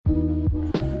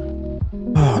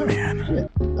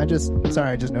I just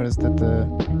noticed that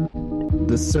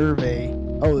the survey.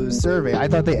 Oh, it was a survey. I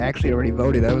thought they actually already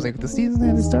voted. I was like, the season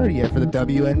hasn't started yet for the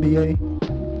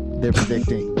WNBA. They're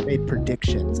predicting. They made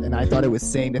predictions, and I thought it was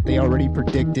saying that they already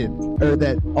predicted, or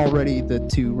that already the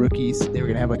two rookies, they were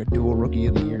gonna have like a dual rookie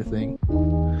of the year thing.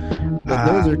 But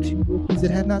those are two rookies that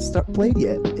had not played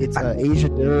yet. It's Asia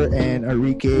Dur and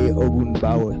Arike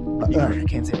Ogunbawe. I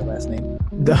can't say the last name.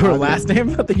 Her last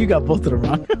name? I think you got both of them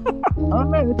wrong. Oh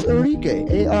no, it's Arike.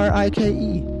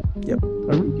 Arike. Yep.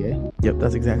 Arike. Yep,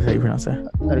 that's exactly how you pronounce it.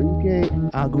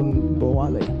 Arike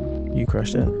Ogunbowale. You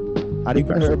crushed it. Or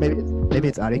maybe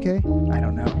it's Arike. I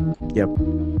don't know. Yep.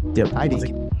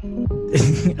 IDK.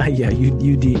 Yeah, you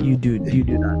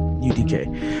do not.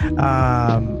 UDK.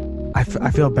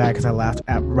 I feel bad because I laughed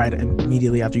right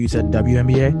immediately after you said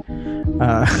WNBA.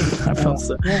 I felt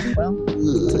so. Yeah, well,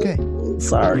 it's okay.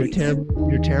 Sorry.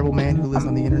 You're a terrible man who lives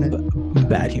on the internet. I'm a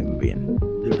bad human being.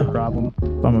 No problem.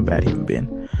 I'm a bad human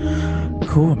being.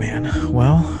 Cool, man.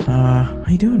 Well, how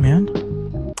you doing, man?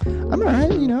 I'm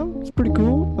alright, it's pretty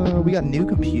cool. We got new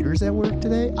computers at work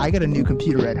today. I got a new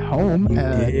computer at home. You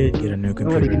did get a new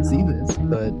computer. Nobody can see this,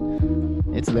 but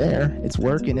it's there. It's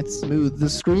working. It's smooth. The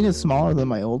screen is smaller than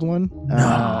my old one.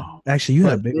 No. Actually, you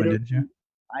had a big one, didn't you?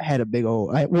 I had a big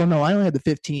old... I only had the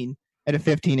 15. I had a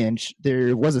 15-inch.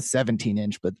 There was a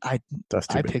 17-inch, but I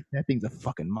picked... That thing's a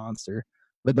fucking monster.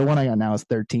 But the one I got now is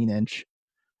 13-inch.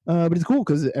 But it's cool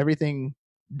because everything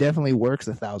definitely works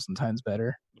 1,000 times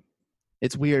better.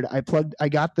 It's weird. I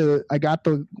got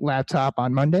the laptop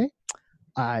on Monday.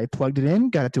 I plugged it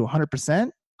in, got it to 100%.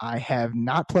 I have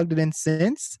not plugged it in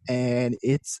since, and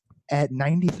it's at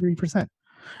 93%.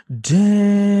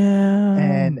 Damn.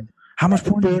 And how much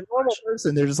for a normal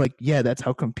person, they're just like, yeah, that's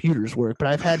how computers work. But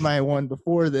I've had my one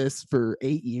before this for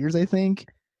 8 years, I think.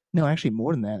 No, actually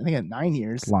more than that. I think I had 9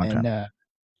 years. Long time. And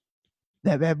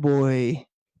that bad boy,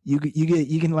 you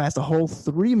can last a whole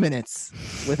 3 minutes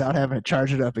without having to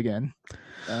charge it up again.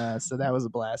 So that was a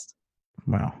blast.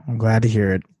 Wow, I'm glad to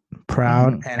hear it.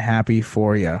 Proud and happy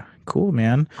for you. Cool,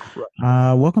 man.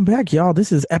 Welcome back, y'all.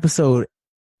 This is episode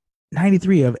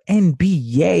 93 of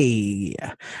NBA,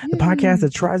 the podcast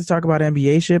that tries to talk about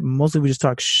NBA shit. Mostly we just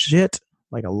talk shit,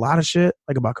 like a lot of shit,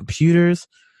 like about computers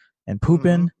and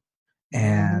pooping.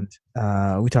 And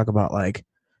we talk about like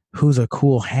who's a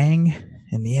cool hang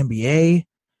in the NBA.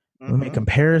 We make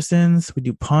comparisons. We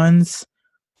do puns.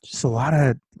 Just a lot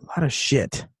of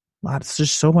shit.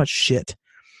 Just so much shit.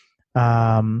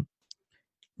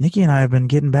 Nikki and I have been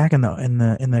getting back in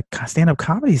the stand-up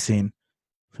comedy scene.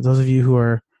 For those of you who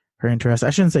are interested, I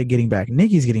shouldn't say getting back.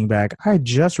 Nikki's getting back. I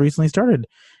just recently started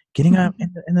getting up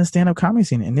in the stand-up comedy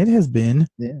scene, and it has been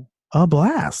a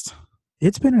blast.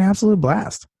 It's been an absolute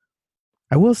blast.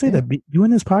 I will say that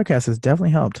doing this podcast has definitely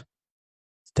helped.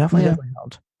 It's definitely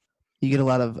helped. You get a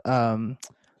lot of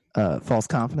false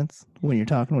confidence when you're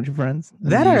talking with your friends.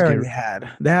 That I already had.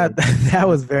 That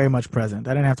was very much present.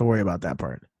 I didn't have to worry about that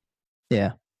part.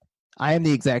 Yeah. I am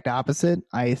the exact opposite.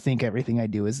 I think everything I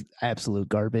do is absolute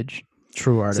garbage.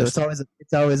 True artist. So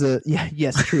it's always a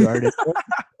true artist.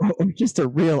 or just a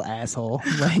real asshole.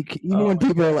 Like even when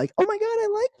people are like, "Oh my god, I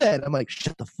like that," I'm like,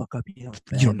 "Shut the fuck up, you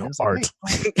don't know art.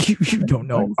 You don't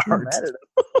know art."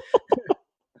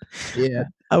 Yeah,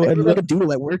 I did like a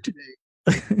doodle at work today.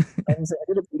 I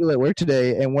did a doodle at work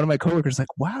today, and one of my coworkers was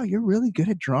like, "Wow, you're really good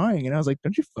at drawing," and I was like,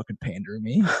 "Don't you fucking pander to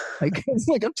me?" Like it's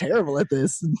like I'm terrible at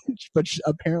this, but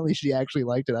apparently she actually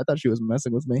liked it. I thought she was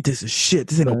messing with me. This is shit.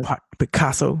 This ain't no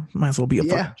Picasso. Might as well be a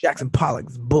fucking Jackson Pollock.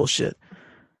 It's bullshit.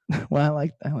 Well, I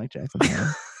like Jackson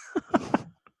Pollock.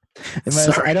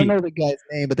 I don't know the guy's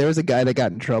name, but there was a guy that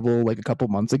got in trouble like a couple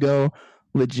months ago,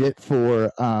 legit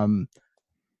for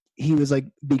he was like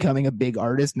becoming a big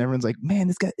artist, and everyone's like, "Man,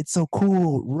 this guy, it's so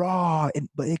cool, raw,"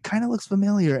 but it kind of looks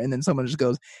familiar. And then someone just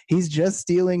goes, "He's just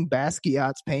stealing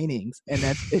Basquiat's paintings," and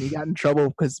he got in trouble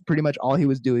because pretty much all he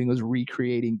was doing was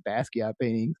recreating Basquiat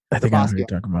paintings. I think I know what you're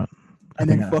talking about. And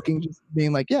then fucking just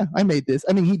being like, "Yeah, I made this."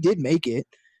 I mean, he did make it.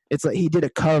 It's like he did a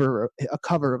cover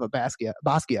of a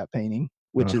Basquiat painting,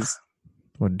 which is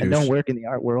don't work in the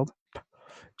art world.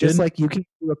 Just like you can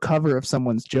do a cover of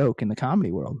someone's joke in the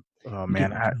comedy world. Oh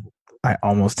man, I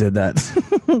almost did that.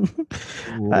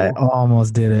 I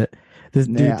almost did it.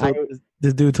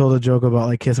 This dude told a joke about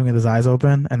like kissing with his eyes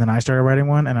open, and then I started writing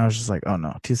one, and I was just like, "Oh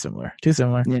no, too similar."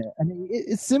 Yeah, I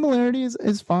mean, similarity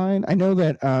is fine. I know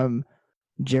that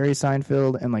Jerry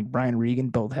Seinfeld and like Brian Regan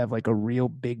both have like a real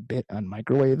big bit on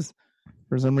microwaves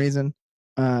for some reason,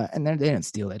 and they didn't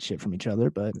steal that shit from each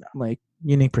other, but like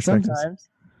unique perspectives. Sometimes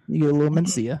you get a little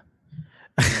Mencia.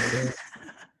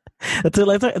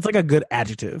 It's like a good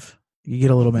adjective. You get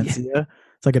a little Mencia.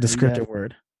 It's like a descriptive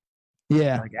word.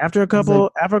 Yeah. Like after a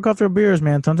couple of beers,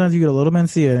 man, sometimes you get a little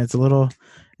Mencia and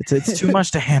it's too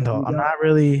much to handle. I'm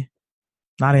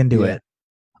not into it.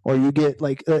 Or you get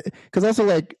like, because also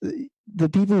like the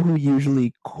people who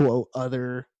usually quote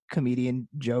other comedian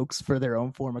jokes for their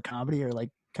own form of comedy are like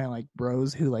kind of like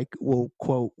bros who like will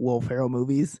quote Will Ferrell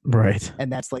movies, right?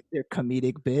 And that's like their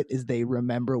comedic bit is they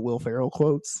remember Will Ferrell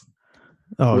quotes.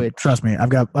 Oh, trust me, I've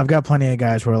got plenty of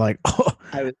guys who are like, "Oh,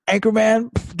 Anchorman,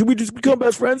 do we just become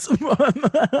best friends?"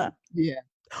 Yeah,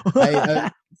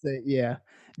 I say, yeah,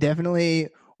 definitely.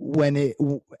 When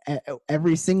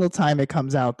every single time it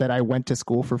comes out that I went to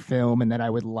school for film and that I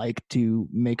would like to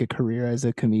make a career as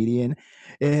a comedian,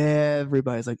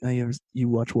 everybody's like, "Oh, you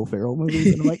watch Will Ferrell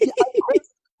movies?" And I'm like, "Yeah,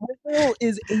 Will Ferrell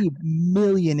is a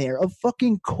millionaire. Of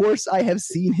fucking course, I have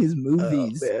seen his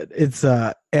movies." Oh, man. It's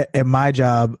at my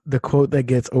job, the quote that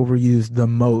gets overused the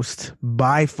most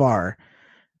by far,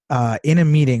 in a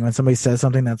meeting when somebody says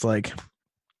something that's like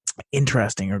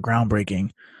interesting or groundbreaking,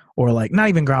 or like not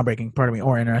even groundbreaking, pardon me,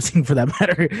 or interesting for that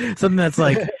matter, something that's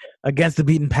like against the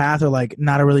beaten path or like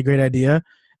not a really great idea.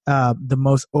 The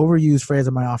most overused phrase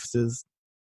in my office is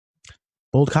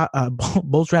bold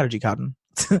strategy, Cotton.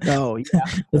 Oh yeah,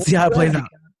 Let's see how it plays out.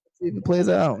 See if it plays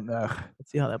out.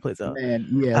 Let's see how that plays out. Man,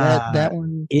 yeah, that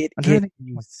one. It gets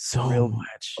so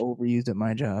much overused at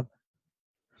my job.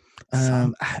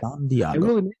 San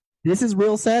Diego. This is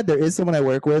real sad. There is someone I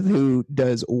work with who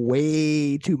does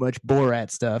way too much Borat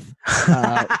stuff.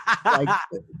 Like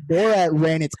Borat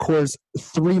ran its course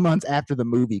 3 months after the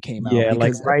movie came out. Yeah,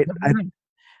 like right.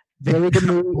 Very good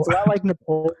movie. It's not like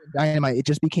Napoleon Dynamite. It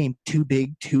just became too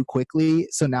big too quickly.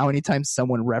 So now anytime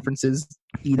someone references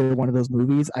either one of those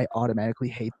movies, I automatically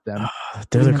hate them.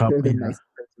 There's a couple.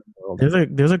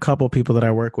 There's a couple people that I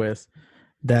work with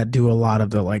that do a lot of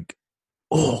the like,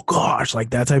 oh gosh, like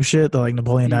that type shit, the like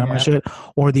Napoleon Dynamite shit,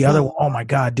 or the other. Oh my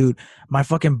god, dude, my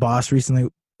fucking boss recently.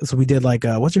 So we did like,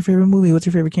 what's your favorite movie? What's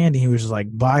your favorite candy? He was just like,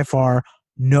 by far,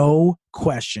 no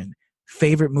question,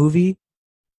 favorite movie,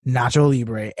 Nacho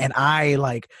Libre. And I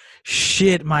like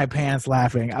shit my pants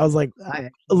laughing. I was like,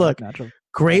 look,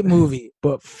 great movie,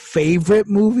 but favorite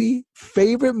movie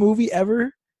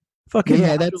ever? Fucking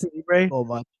yeah, Nacho that's Libre.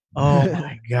 Oh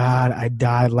my god, I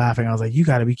died laughing. I was like, you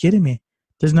gotta be kidding me.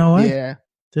 There's no way. Yeah.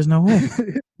 There's no way.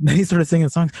 Then he started singing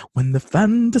songs. When the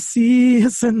fantasy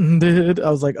has ended.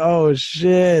 I was like, oh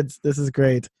shit, this is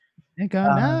great. He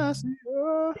killed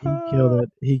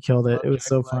it. It was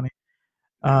so funny.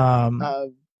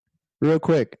 Real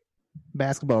quick,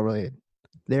 basketball related.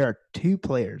 There are 2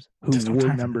 players who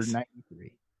wore number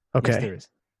 93. Okay. Yes, there is.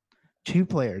 2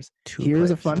 players. Here's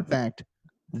a fun fact.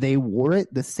 They wore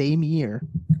it the same year,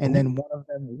 and then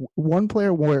one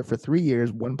player wore it for 3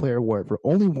 years, one player wore it for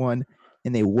only 1,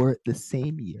 and they wore it the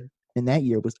same year. And that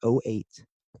year was 2008.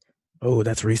 Oh,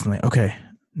 that's recently. Okay.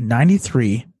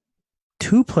 93,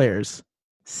 2 players,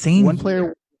 same one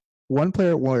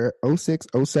player wore it 06,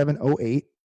 07, 08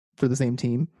 for the same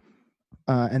team.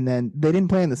 And then they didn't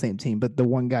play on the same team, but the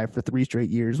one guy for 3 straight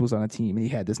years was on a team and he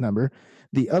had this number.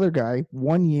 The other guy,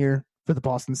 1 year for the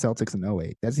Boston Celtics in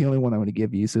 08. That's the only one I'm going to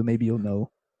give you, so maybe you'll know.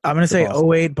 I'm going to say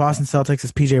 08 Boston Celtics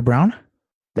is PJ Brown.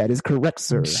 That is correct,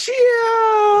 sir.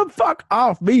 Yeah, fuck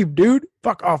off me, dude.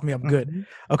 Fuck off me. I'm good.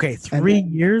 Okay, 3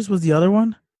 years was the other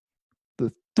one?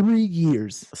 The 3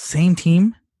 years. Same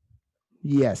team?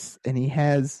 Yes, and he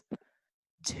has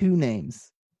 2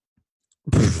 names.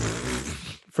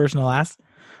 First and last?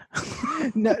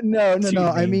 No.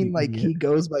 I mean, like, he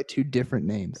goes by 2 different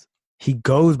names. He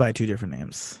goes by 2 different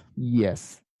names.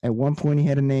 Yes. At one point he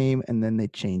had a name and then they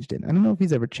changed it. I don't know if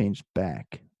he's ever changed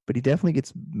back, but he definitely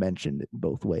gets mentioned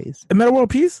both ways. In Meta World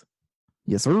Peace?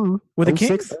 Yes, sir. With the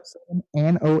Kings?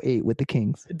 And 08 with the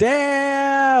Kings.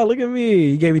 Damn, look at me.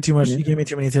 You gave me too much. Yeah. You gave me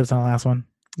too many tips on the last one.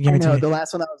 The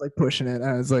last one I was like pushing it.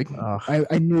 I was like,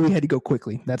 I knew we had to go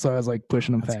quickly. That's why I was like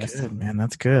pushing them fast. Good, man.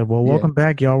 That's good. Well, welcome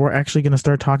back, y'all. We're actually going to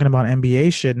start talking about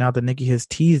NBA shit now that Nikki has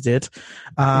teased it.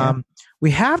 We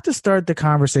have to start the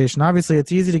conversation. Obviously,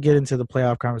 it's easy to get into the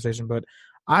playoff conversation, but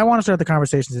I want to start the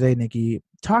conversation today, Nikki,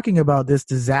 talking about this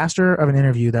disaster of an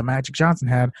interview that Magic Johnson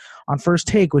had on First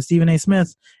Take with Stephen A.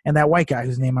 Smith and that white guy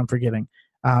whose name I'm forgetting,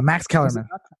 Max Kellerman.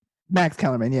 Max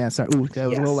Kellerman, yeah. Sorry. Ooh, that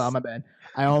was a little loud. My bad.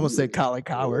 I almost said Colin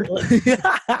Cowherd.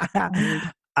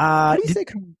 How do you say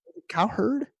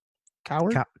Cowherd?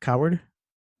 Cowherd? Cowherd?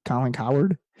 Colin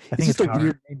Cowherd? I think it's just a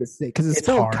weird name to say because it's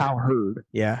spelled Cowherd.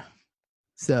 Yeah.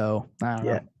 So, I don't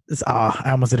know.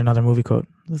 I almost did another movie quote.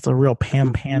 This is a real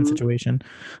Pan situation.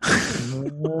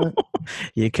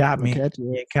 You caught me.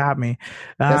 You caught me.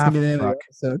 That's going to be the end of the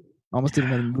episode. Almost did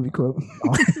another movie quote.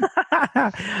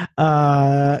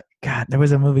 God, there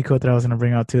was a movie quote that I was going to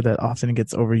bring out too that often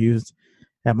gets overused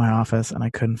at my office, and I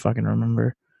couldn't fucking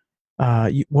remember.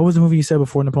 What was the movie you said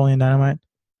before Napoleon Dynamite?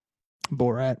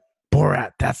 Borat.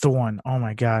 Borat, that's the one. Oh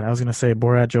my God. I was going to say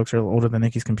Borat jokes are older than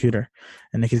Nikki's computer,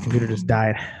 and Nikki's computer just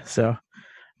died. So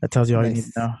that tells you all you need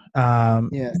to know.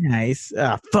 Yeah. Nice.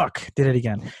 Fuck. Did it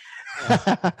again.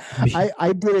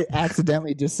 I did it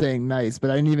accidentally just saying nice, but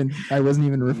I wasn't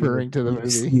even referring to the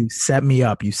movie. You set me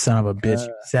up, you son of a bitch.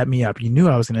 You set me up. You knew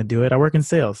I was going to do it. I work in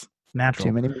sales. Natural.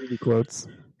 Too many movie quotes.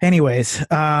 Anyways,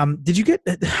 did you get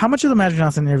how much of the Magic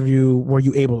Johnson interview were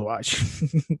you able to watch?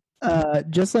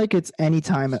 Just like it's any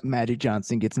time Magic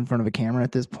Johnson gets in front of a camera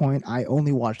at this point, I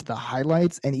only watched the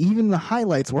highlights, and even the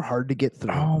highlights were hard to get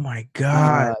through. Oh my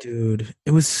God, dude.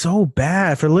 It was so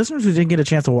bad. For listeners who didn't get a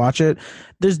chance to watch it,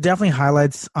 there's definitely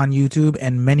highlights on YouTube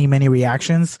and many, many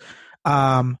reactions.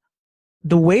 The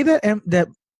way that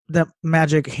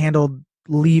Magic handled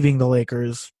leaving the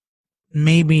Lakers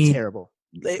made me terrible.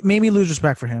 It made me lose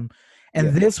respect for him.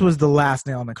 And this was the last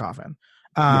nail in the coffin.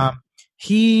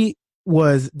 He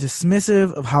was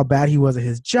dismissive of how bad he was at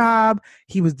his job.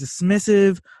 He was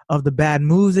dismissive of the bad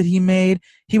moves that he made.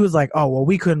 He was like, oh, well,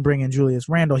 we couldn't bring in Julius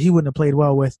Randle. He wouldn't have played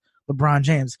well with LeBron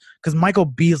James because Michael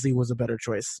Beasley was a better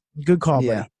choice. Good call,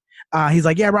 buddy. He's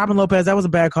like, yeah, Robin Lopez, that was a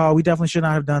bad call. We definitely should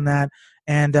not have done that.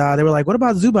 And they were like, what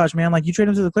about Zubac, man? Like, you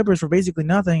traded him to the Clippers for basically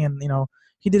nothing. And,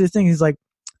 he did his thing. He's like,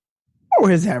 what were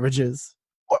his averages?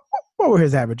 What were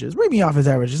his averages? Read me off his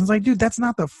averages. It's like, dude, that's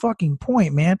not the fucking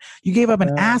point, man. You gave up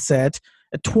an asset,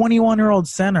 a 21-year-old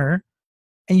center,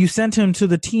 and you sent him to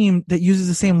the team that uses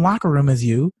the same locker room as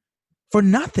you for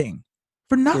nothing.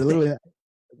 For nothing.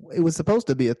 It was supposed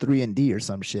to be a 3-and-D or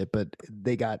some shit, but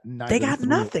they got nothing.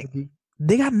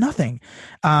 They got nothing.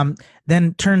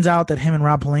 Then turns out that him and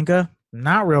Rob Pelinka,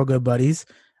 not real good buddies.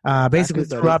 Basically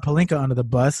threw Rob Pelinka under the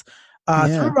bus.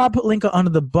 Threw Rob Pelinka under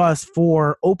the bus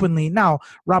for openly. Now,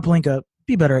 Rob Pelinka,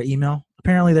 be better at email.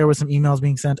 Apparently, there were some emails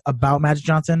being sent about Magic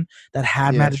Johnson that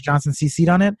had Magic Johnson CC'd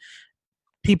on it.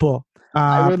 People,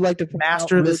 I would like to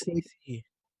master the CC.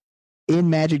 In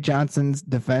Magic Johnson's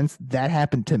defense, that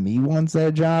happened to me once at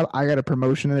a job. I got a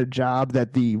promotion at a job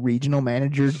that the regional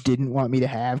manager didn't want me to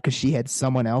have because she had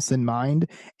someone else in mind,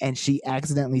 and she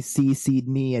accidentally CC'd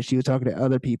me as she was talking to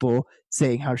other people,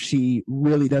 saying how she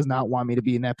really does not want me to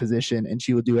be in that position, and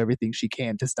she will do everything she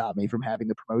can to stop me from having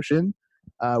the promotion,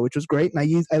 which was great. And I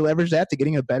leveraged that to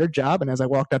getting a better job. And as I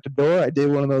walked out the door, I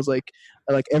did one of those like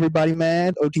everybody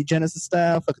mad, OT Genesis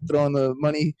style, fucking throwing the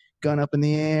money gun up in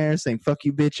the air, saying "fuck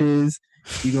you, bitches,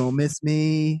 you gonna miss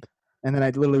me." And then I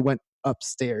literally went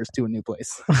upstairs to a new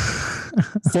place,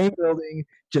 same building,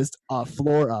 just a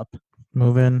floor up.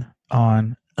 Moving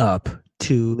on up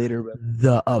to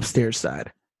the upstairs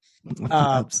side.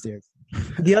 Upstairs.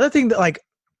 The other thing that, like,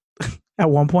 at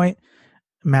one point,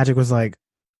 Magic was like,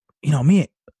 me.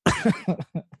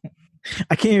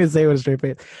 I can't even say it with a straight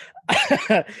face.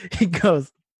 He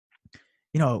goes,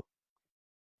 me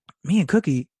and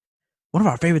Cookie, one of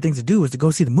our favorite things to do was to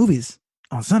go see the movies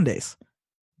on Sundays.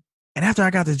 And after I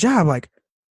got this job, like,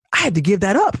 I had to give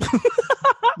that up.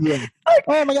 Yeah. Like,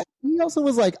 oh my God. He also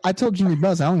was like, I told Jimmy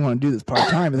Buzz, I only want to do this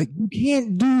part-time. Like, you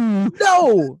can't do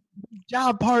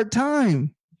job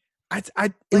part-time.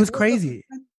 It was crazy.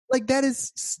 Like, that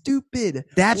is stupid.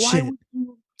 Why would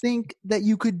you think that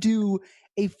you could do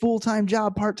a full-time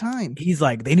job part-time? He's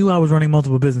like, they knew I was running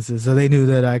multiple businesses, so they knew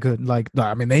that I could,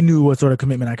 they knew what sort of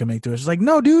commitment I could make to it. It's like,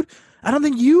 no, dude, I don't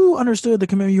think you understood the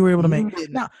commitment you were able to make.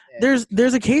 Now, there's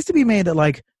a case to be made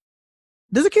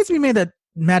that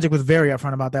Magic was very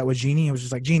upfront about that with Jeannie. It was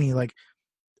just like, Jeannie, like,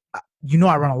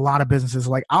 I run a lot of businesses.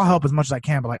 Like, I'll help as much as I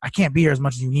can, but like, I can't be here as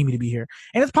much as you need me to be here.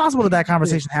 And it's possible that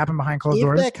conversation happened behind closed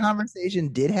doors. If that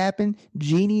conversation did happen,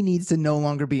 Jeannie needs to no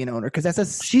longer be an owner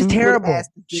because she's terrible.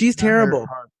 She's terrible.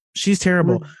 She's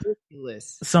terrible.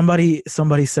 Ridiculous. Somebody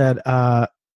said,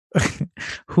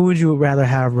 who would you rather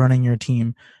have running your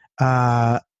team?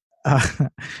 Peter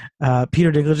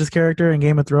Dinklage's character in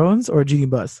Game of Thrones or Jeannie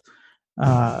Buss?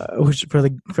 Which for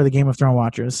the Game of Thrones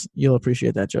watchers, you'll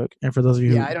appreciate that joke. And for those of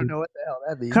you, I don't know what the hell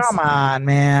that means. Come on,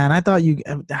 man! I thought you.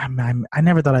 I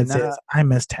never thought I'd say this. I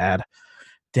miss Tad.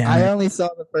 Damn. I only saw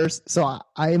the first, so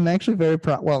I am actually very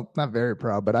proud. Well, not very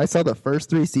proud, but I saw the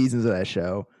first 3 seasons of that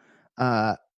show,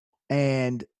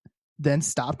 and then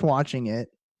stopped watching it.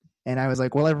 And I was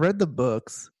like, well, I've read the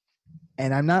books,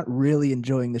 and I'm not really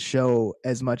enjoying the show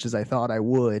as much as I thought I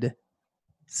would.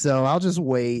 So I'll just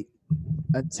wait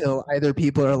until either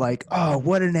people are like, oh,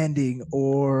 what an ending,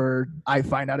 or I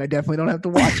find out I definitely don't have to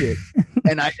watch it.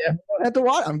 And I definitely don't have to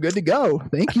watch. I'm good to go.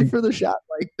 Thank you for the shot.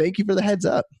 Like, thank you for the heads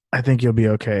up. I think you'll be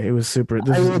okay. It was super.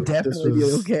 I will definitely be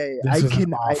okay. This was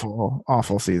an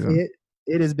awful season.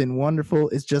 It has been wonderful.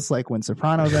 It's just like when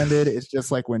Sopranos ended. It's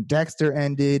just like when Dexter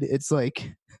ended. It's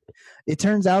like, it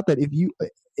turns out that if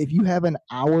you have an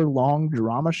hour-long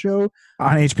drama show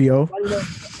on HBO, nobody knows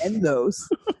how to end those.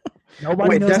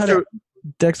 Nobody knows how to.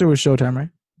 Dexter was Showtime, right?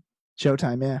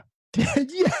 Showtime, yeah.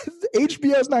 Yes,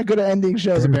 HBO's not good at ending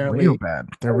shows. Apparently, real bad.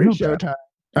 They're real Showtime.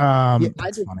 Bad.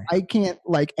 I can't,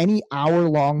 like, any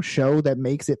hour-long show that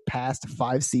makes it past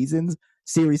 5 seasons.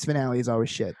 Series finale is always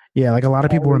shit. Yeah, like a lot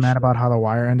of people were mad about how The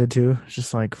Wire ended too. It's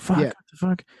just like fuck,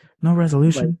 no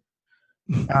resolution.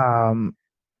 What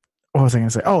was I gonna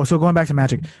say? Oh, so going back to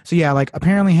Magic. So yeah, like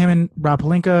apparently him and Rob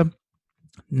Pelinka,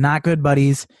 not good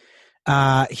buddies.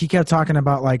 He kept talking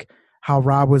about like how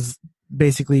Rob was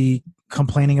basically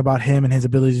complaining about him and his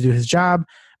ability to do his job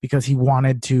because he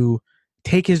wanted to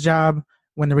take his job,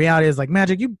 when the reality is like,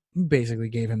 Magic, you basically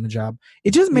gave him the job.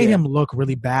 It just made him look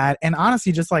really bad and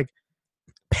honestly just like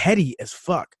petty as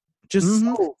fuck. Just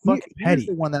so fucking petty.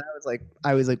 The one that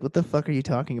I was like, what the fuck are you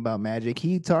talking about, Magic?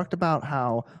 He talked about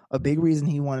how a big reason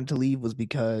he wanted to leave was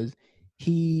because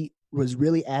he was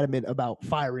really adamant about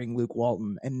firing Luke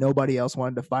Walton, and nobody else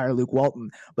wanted to fire Luke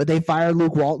Walton. But they fired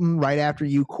Luke Walton right after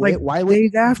you quit. Like, why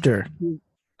days after?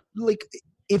 Like,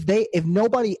 if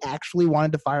nobody actually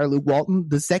wanted to fire Luke Walton,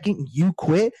 the second you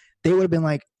quit, they would have been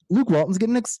like, Luke Walton's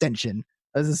getting an extension.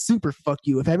 As a super fuck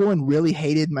you. If everyone really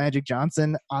hated Magic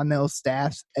Johnson on those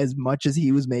staffs as much as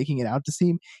he was making it out to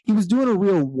seem, he was doing a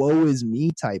real woe is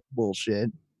me type bullshit.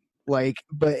 Like,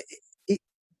 but it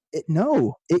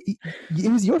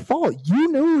was your fault.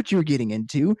 You knew what you were getting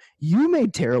into. You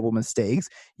made terrible mistakes.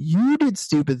 You did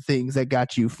stupid things that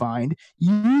got you fined.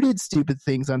 You did stupid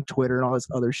things on Twitter and all this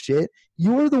other shit.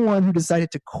 You're the one who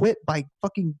decided to quit by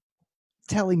fucking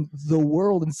telling the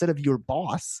world instead of your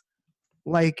boss.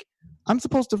 Like, I'm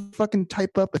supposed to fucking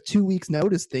type up a 2 weeks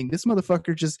notice thing. This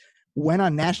motherfucker just went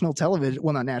on national television.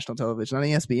 Well, not national television, on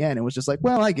ESPN, and was just like,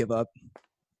 well, I give up.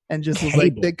 And just was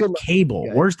like, cable,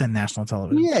 worse than national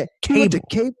television. Yeah, he went to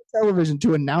cable television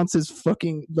to announce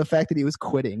the fact that he was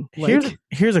quitting. Like,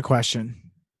 here's a question.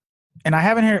 And I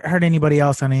haven't heard anybody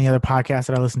else on any other podcast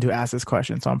that I listen to ask this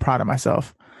question, so I'm proud of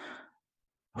myself.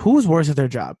 Who's worse at their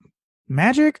job,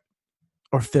 Magic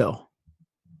or Phil?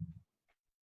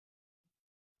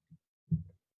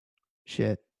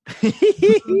 Shit.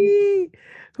 Who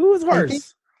was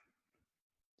worse?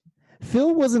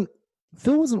 Phil wasn't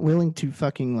willing to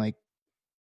fucking like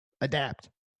adapt.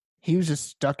 He was just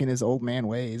stuck in his old man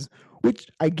ways, which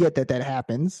I get that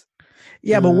happens.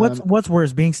 Yeah, but what's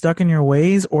worse, being stuck in your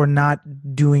ways or not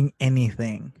doing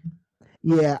anything?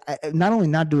 Yeah, not only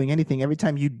not doing anything, every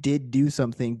time you did do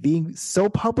something, being so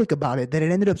public about it that it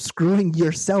ended up screwing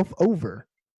yourself over.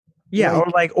 Yeah,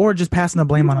 or just passing the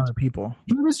blame on other people.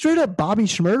 He was straight up Bobby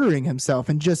Schmurdering himself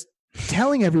and just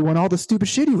telling everyone all the stupid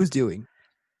shit he was doing.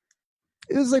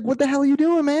 It was like, what the hell are you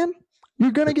doing, man?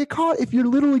 You're gonna get caught if you're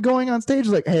literally going on stage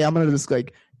like, hey, I'm gonna just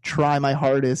like try my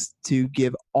hardest to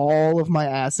give all of my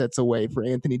assets away for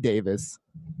Anthony Davis.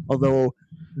 Although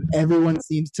everyone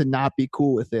seems to not be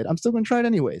cool with it, I'm still gonna try it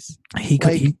anyways. He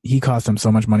cost him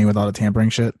so much money with all the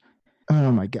tampering shit.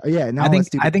 Oh my god! Yeah, I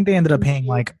think they ended up paying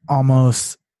like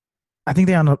almost. I think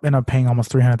they ended up paying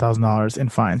almost $300,000 in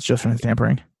fines just for his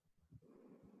tampering.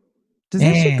 Does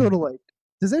that shit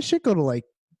go to like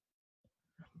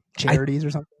charities or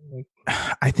something?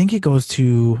 I think it goes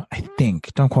to.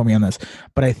 Don't quote me on this,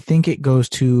 but I think it goes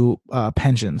to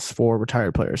pensions for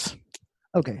retired players.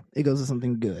 Okay, it goes to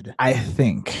something good. I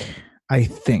think.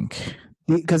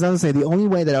 Because I would say the only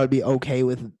way that I would be okay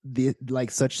with the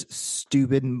like such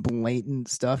stupid and blatant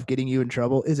stuff getting you in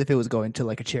trouble is if it was going to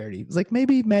like a charity. It's like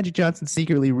maybe Magic Johnson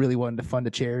secretly really wanted to fund a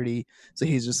charity, so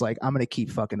he's just like, I'm gonna keep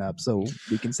fucking up so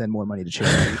we can send more money to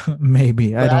charity.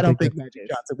 Maybe. I don't think Magic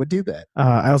Johnson would do that.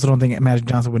 I also don't think Magic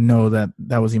Johnson would know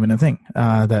that was even a thing.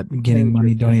 That getting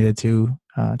money donated to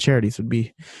charities would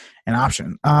be an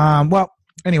option. Well,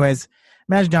 anyways.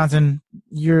 Magic Johnson,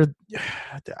 I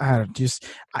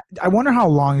wonder how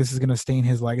long this is going to stain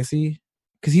his legacy,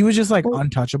 because he was just like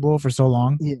untouchable for so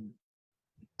long. Yeah.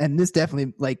 And this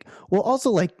definitely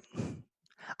also I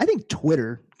think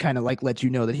Twitter kind of like let you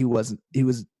know that he was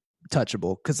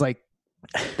touchable, because like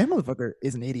that motherfucker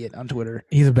is an idiot on Twitter.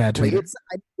 He's a bad tweeter.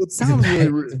 It sounds really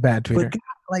rude. He's a bad tweeter. But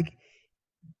like,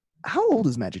 how old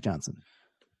is Magic Johnson?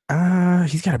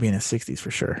 He's got to be in his 60s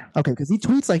for sure. Okay, because he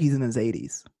tweets like he's in his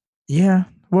 80s. Yeah,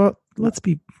 well,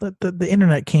 the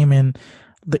internet came in.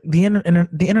 The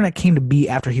internet came to be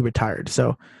after he retired.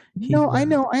 So I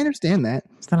know, I understand that.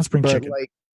 It's not a spring chicken.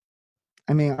 Like,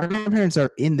 I mean, our grandparents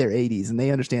are in their 80s and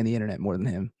they understand the internet more than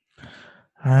him.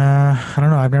 I don't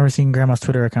know. I've never seen Grandma's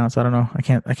Twitter account, so I don't know. I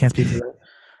can't speak for that.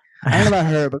 I don't know about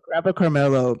her, but Grandpa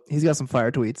Carmelo, he's got some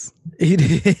fire tweets.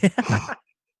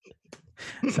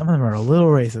 Some of them are a little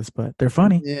racist, but they're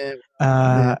funny. Yeah.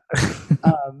 I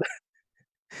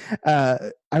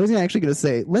was actually going to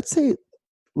say, let's say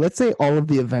all of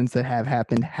the events that have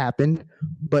happened,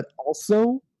 but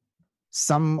also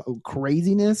some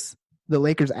craziness. The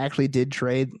Lakers actually did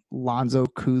trade Lonzo,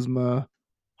 Kuzma,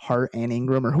 Hart, and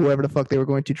Ingram, or whoever the fuck they were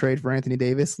going to trade for Anthony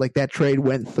Davis. Like, that trade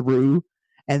went through,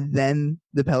 and then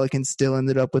the Pelicans still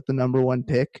ended up with the number 1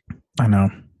 pick. I know.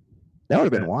 That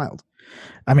would have been wild.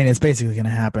 I mean, it's basically going to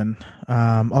happen.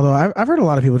 Although I've heard a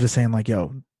lot of people just saying, like,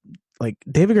 yo, like,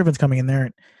 David Griffin's coming in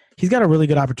there. He's got a really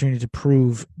good opportunity to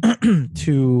prove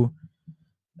to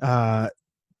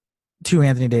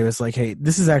Anthony Davis, like, hey,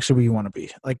 this is actually where you want to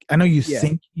be. Like, I know you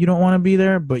think you don't want to be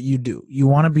there, but you do. You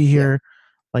want to be here. Yeah.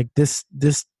 Like, this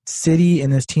city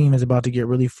and this team is about to get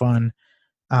really fun.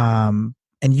 And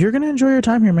you're going to enjoy your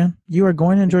time here, man. You are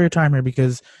going to enjoy your time here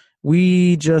because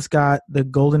we just got the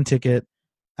golden ticket.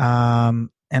 And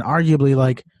arguably,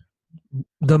 like,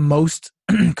 the most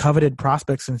coveted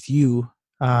prospect since you.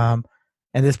 And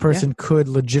this person could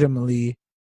legitimately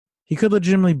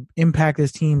impact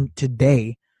this team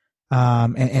today.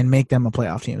 And make them a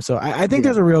playoff team. So I think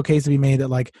there's a real case to be made that,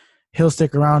 like, he'll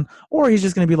stick around, or he's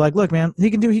just going to be like, look, man,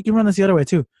 he can run this the other way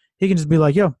too. He can just be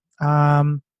like, yo,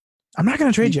 I'm not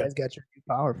going to trade you. You guys got your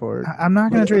power for it. I'm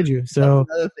not going to trade you. So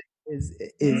another thing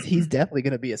is he's definitely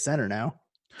going to be a center now.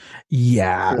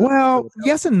 Yeah. Well,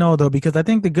 yes and no, though, because I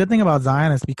think the good thing about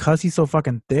Zion is because he's so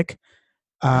fucking thick.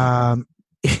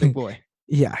 Big boy.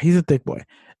 Yeah, he's a thick boy.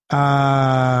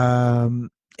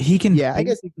 He can. Yeah, I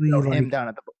guess you can throw him down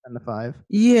at the 5.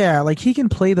 Yeah, like, he can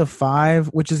play the 5,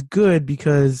 which is good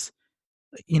because,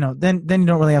 you know, then you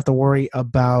don't really have to worry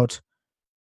about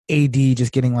AD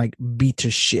just getting, like, beat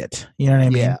to shit. You know what I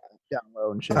mean? Yeah, down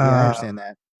low and shit. Yeah, I understand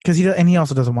that. Because he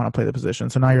also doesn't want to play the position.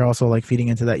 So now you're also, like, feeding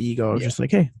into that ego of just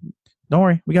like, hey, don't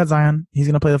worry, we got Zion. He's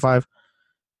gonna play the 5,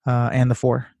 and the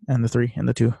 4, and the 3, and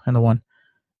the 2, and the 1.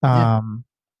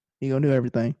 He gonna do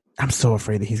everything. I'm so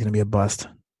afraid that he's gonna be a bust.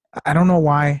 I don't know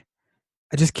why.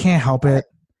 I just can't help it.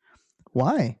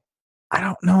 Why? I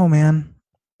don't know, man.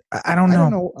 I don't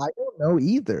know. I don't know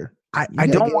either. I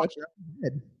don't want him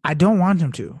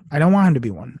to. I don't want him to be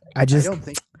one. I don't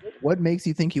think. What makes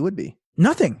you think he would be?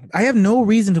 Nothing. I have no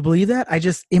reason to believe that. I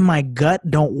just, in my gut,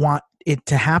 don't want it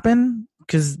to happen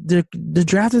because the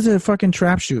draft is a fucking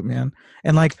trap shoot, man.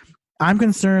 And, like, I'm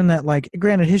concerned that, like,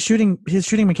 granted, his shooting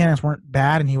mechanics weren't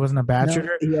bad, and he wasn't a bad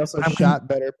shooter. He also shot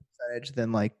better percentage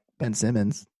than, like, Ben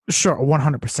Simmons. Sure,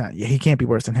 100%. Yeah, he can't be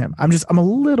worse than him. I'm a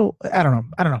little. I don't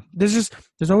know. There's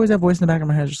always that voice in the back of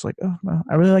my head, just like, oh, well,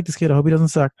 I really like this kid. I hope he doesn't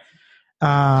suck.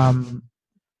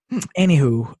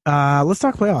 Anywho, let's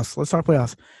talk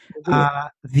playoffs.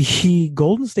 The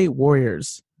Golden State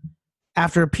Warriors,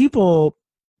 after people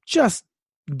just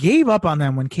gave up on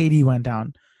them when KD went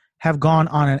down, have gone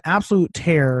on an absolute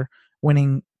tear,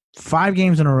 winning 5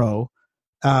 games in a row,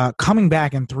 coming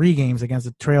back in 3 games against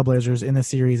the Trailblazers in the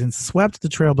series, and swept the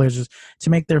Trailblazers to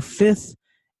make their 5th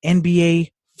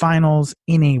NBA Finals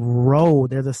in a row.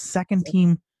 They're the second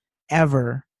team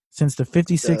ever since the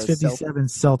 56-57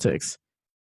 Celtics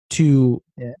to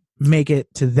make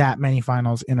it to that many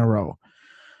finals in a row.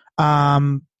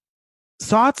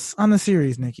 Thoughts on the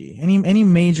series, Nikki? Any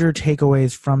major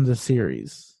takeaways from the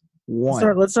series?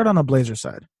 Let's start on the Blazer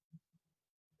side.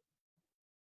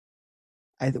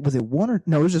 Was it one or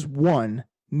no? It was just one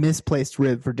misplaced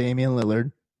rib for Damian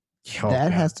Lillard.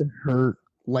 That has to hurt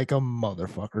like a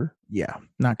motherfucker. Yeah,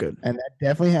 not good. And that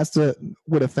definitely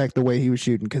would affect the way he was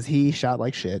shooting because he shot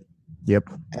like shit. Yep.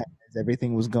 As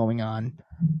everything was going on.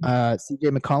 CJ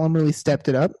McCollum really stepped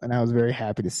it up, and I was very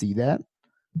happy to see that.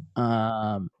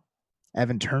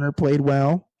 Evan Turner played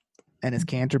well, and his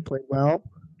Cantor played well.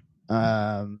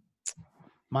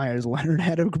 Myers Leonard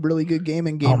had a really good game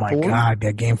in game 4. Oh my God,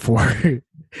 that game 4.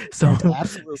 So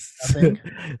absolutely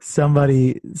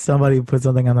somebody put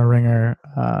something on the Ringer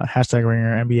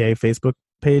 #Ringer NBA Facebook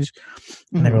page,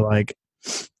 and they were like,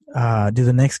 "Do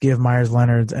the Knicks give Myers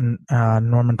Leonard and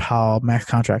Norman Powell max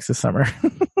contracts this summer?"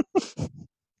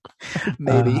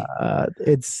 Maybe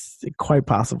it's quite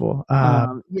possible. I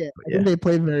think they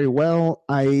played very well.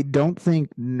 I don't think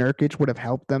Nurkic would have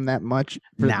helped them that much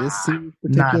for this series,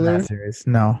 particular. Not in that series,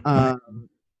 no.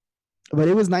 But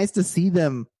it was nice to see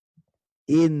them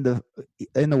in the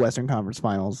Western Conference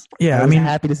Finals. Yeah, I was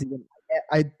happy to see them.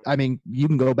 I mean, you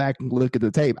can go back and look at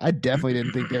the tape. I definitely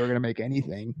didn't think they were going to make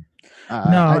anything.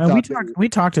 And we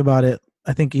talked about it.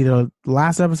 I think either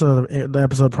last episode or the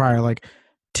episode prior, like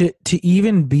to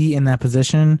even be in that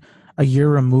position, a year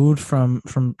removed from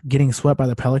getting swept by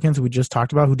the Pelicans, who we just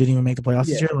talked about, who didn't even make the playoffs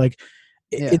this year. Like,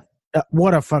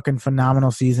 what a fucking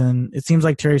phenomenal season. It seems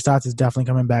like Terry Stotts is definitely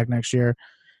coming back next year.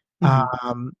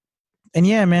 And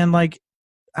yeah, man, like,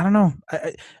 I don't know.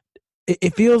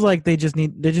 It feels like they just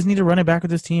need to run it back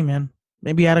with this team, man.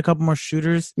 Maybe add a couple more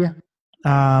shooters. Yeah.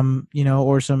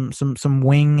 Or some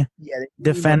wing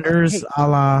defenders, a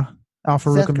la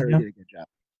Al-Farouq Seth Curry did a good job.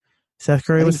 Seth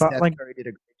Curry was fine. Like, Curry did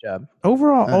a great job.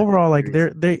 Overall, like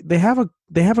they have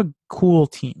a cool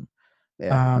team.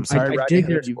 Yeah. I'm sorry, I dig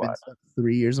their squad. You've been stuck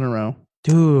 3 years in a row.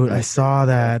 Dude, I saw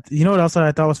that. You know what else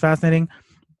I thought was fascinating?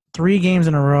 3 games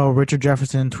in a row, Richard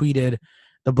Jefferson tweeted,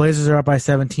 "The Blazers are up by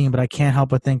 17, but I can't help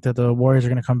but think that the Warriors are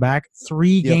going to come back."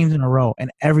 3 games in a row,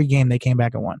 and every game they came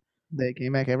back and won. They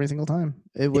came back every single time.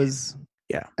 It was,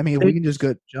 I mean, we can just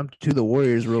jump to the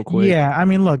Warriors real quick. Yeah, I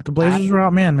mean, look, the Blazers were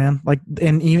outmanned, man. Like,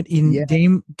 and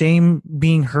even Dame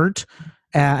being hurt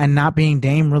and not being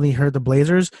Dame really hurt the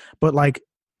Blazers. But like,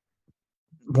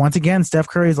 once again, Steph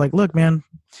Curry's like, look, man,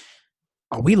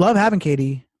 we love having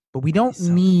KD, but we don't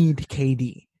need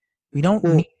KD. We don't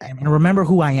need him. And remember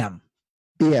who I am.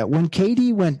 Yeah, when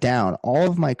KD went down, all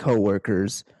of my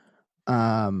coworkers,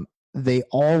 they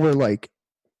all were like,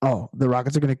 "Oh, the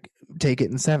Rockets are going to take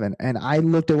it in 7." And I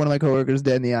looked at one of my coworkers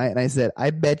dead in the eye and I said,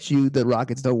 "I bet you the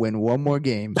Rockets don't win one more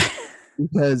game."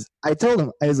 Because I told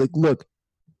him, I was like, "Look,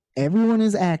 everyone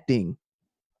is acting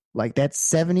like that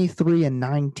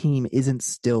 73-9 team isn't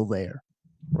still there."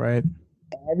 Right.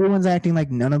 Everyone's acting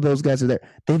like none of those guys are there.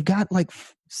 They've got like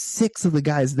 6 of the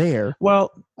guys there. Well,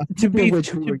 who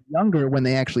were younger when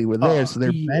they actually were there, so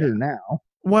they're better now.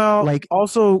 Well, like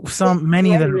also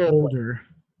many that are older.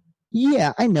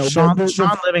 Yeah, I know. Sean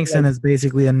Livingston is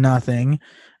basically a nothing.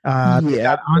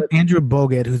 Andrew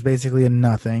Bogut, who's basically a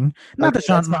nothing. Not that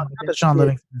Sean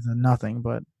Livingston is a nothing,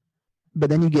 but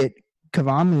then you get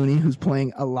Kevon Looney, who's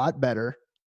playing a lot better.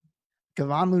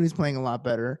 Kevon Looney's playing a lot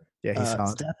better. Yeah, he's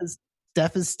solid.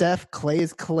 Steph is Steph. Clay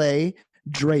is Clay.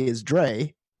 Dre is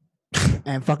Dre.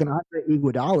 And fucking Andre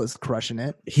Iguodala is crushing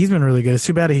it. He's been really good. It's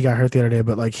too bad he got hurt the other day,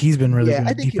 but like he's been really good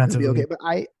I think defensively. He'll be okay.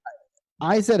 But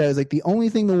I said, I was like, the only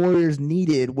thing the Warriors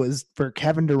needed was for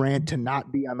Kevin Durant to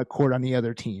not be on the court on the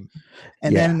other team.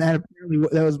 And then that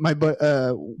was my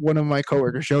one of my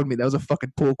coworkers showed me. That was a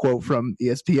fucking pull quote from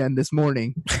ESPN this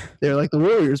morning. They're like, the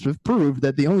Warriors have proved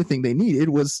that the only thing they needed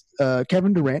was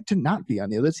Kevin Durant to not be on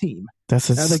the other team. I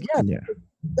was like, yeah,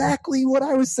 exactly what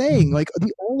I was saying. Like,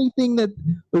 the only thing that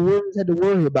the Warriors had to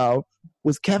worry about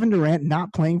was Kevin Durant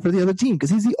not playing for the other team because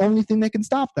he's the only thing that can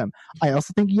stop them. I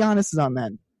also think Giannis is on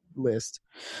that list.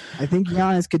 I think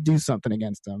Giannis could do something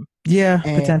against them. Yeah,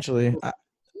 potentially.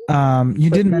 You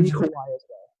did mention Kawhi as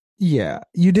well. Yeah,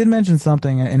 you did mention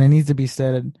something, and it needs to be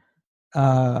said.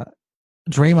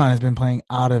 Draymond has been playing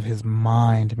out of his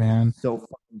mind, man. So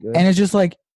fucking good. And it's just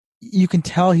like you can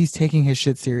tell he's taking his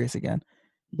shit serious again.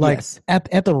 Like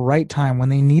at the right time when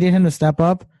they needed him to step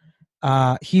up,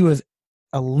 he was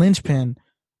a linchpin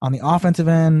on the offensive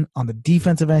end, on the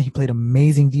defensive end. He played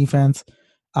amazing defense.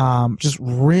 Just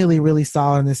really, really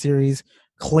solid in this series.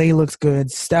 Clay looks good.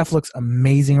 Steph looks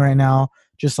amazing right now.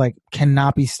 Just like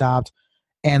cannot be stopped.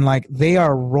 And like they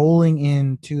are rolling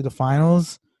into the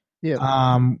finals.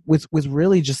 Yeah. With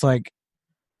really just like,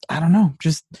 I don't know,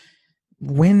 just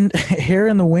hair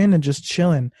in the wind and just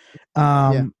chilling.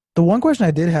 The one question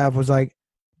I did have was like,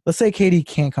 let's say KD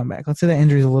can't come back. Let's say the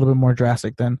injury is a little bit more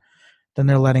drastic than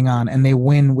they're letting on, and they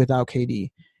win without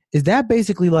KD. Is that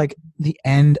basically like the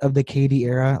end of the KD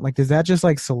era? Like, does that just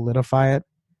like solidify it?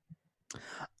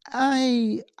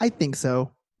 I think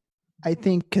so. I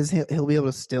think because he'll be able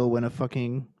to still win a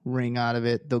fucking ring out of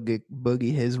it. They'll get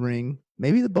Boogie his ring.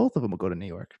 Maybe the both of them will go to New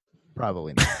York.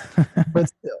 Probably not. But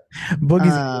still.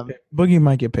 Boogie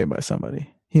might get paid by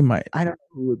somebody. He might. I don't know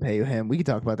who would pay him. We could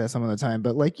talk about that some other time.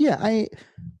 But like, yeah, I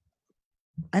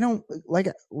don't like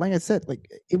I said, like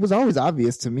it was always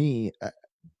obvious to me.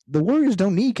 The Warriors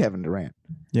don't need Kevin Durant.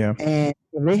 Yeah. And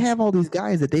they have all these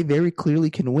guys that they very clearly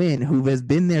can win who has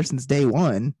been there since day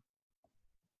one,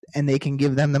 and they can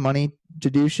give them the money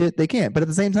to do shit. They can't. But at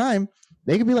the same time,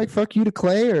 they could be like, fuck you to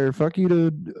Clay or fuck you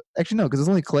to – actually, no, because it's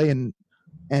only Clay and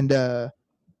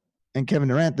Kevin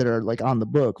Durant that are like on the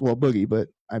book. Well, Boogie, but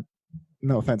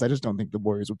no offense. I just don't think the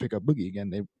Warriors would pick up Boogie again.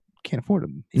 They can't afford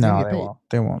him.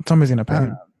 They won't. Somebody's going to pay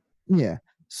him. Yeah.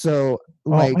 So,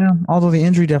 although the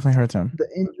injury definitely hurts him. The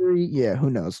injury, yeah, who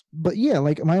knows? But yeah,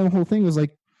 like my whole thing was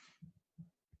like,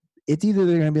 it's either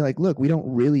they're going to be like, look, we don't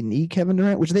really need Kevin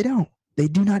Durant, which they don't. They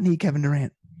do not need Kevin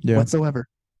Durant whatsoever.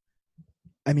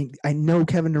 I mean, I know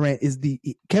Kevin Durant is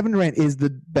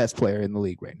the best player in the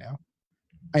league right now.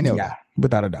 I know that.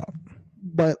 Without a doubt.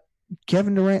 But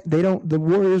Kevin Durant, the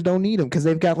Warriors don't need him because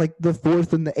they've got like the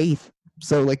 4th and the 8th.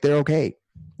 So like they're okay.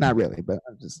 Not really, but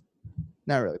I'm just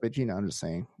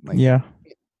saying. Like, yeah.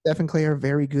 Steph and Clay are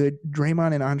very good.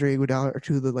 Draymond and Andre Iguodala are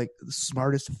two of the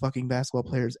smartest fucking basketball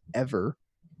players ever.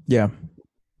 Yeah.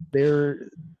 They're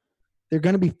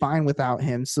going to be fine without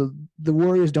him. So the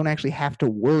Warriors don't actually have to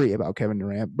worry about Kevin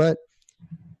Durant. But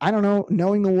I don't know.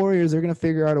 Knowing the Warriors, they're going to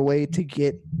figure out a way to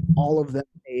get all of them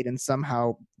paid, and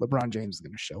somehow LeBron James is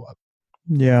going to show up.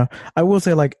 Yeah. I will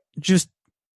say, just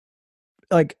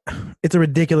it's a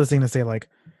ridiculous thing to say,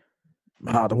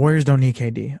 the Warriors don't need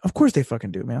KD. Of course they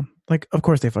fucking do, man. Of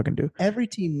course they fucking do. Every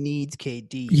team needs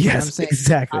KD. Yes, I'm saying?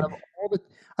 Exactly.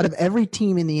 Out of every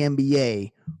team in the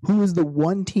NBA, who is the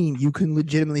one team you can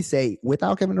legitimately say,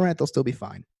 without Kevin Durant, they'll still be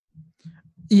fine?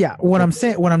 Yeah, what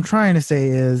I'm trying to say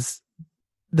is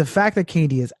the fact that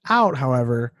KD is out,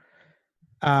 however,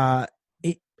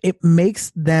 it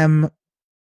makes them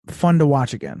fun to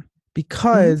watch again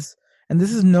because, and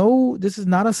this is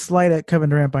not a slight at Kevin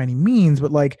Durant by any means,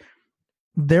 but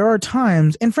there are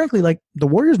times, and frankly, the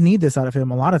Warriors need this out of him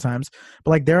a lot of times,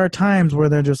 but there are times where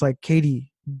they're just like, KD,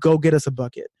 go get us a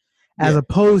bucket, as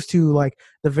opposed to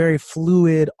the very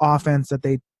fluid offense that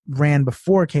they ran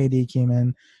before KD came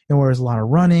in, and where there's a lot of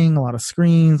running, a lot of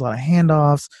screens, a lot of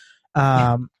handoffs.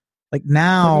 Now,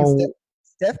 I mean,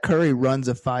 Steph Curry runs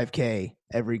a 5K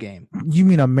every game. You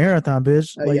mean a marathon,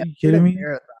 bitch? You kidding me?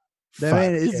 Marathon. That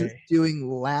man is just doing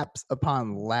laps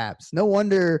upon laps. No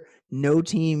wonder no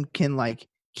team can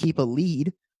keep a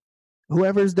lead.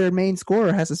 Whoever's their main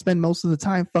scorer has to spend most of the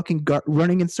time fucking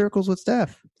running in circles with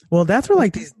Steph. Well, that's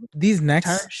where these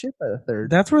next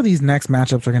that's where these next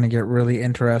matchups are going to get really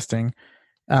interesting.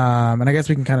 And I guess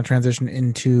we can kind of transition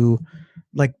into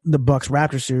the Bucks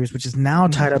Raptors series, which is now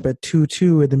tied up at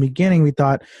 2-2. At the beginning, we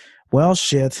thought, well,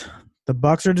 shit, the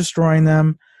Bucks are destroying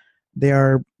them. They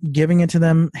are giving it to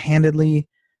them handedly.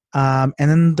 And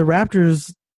then the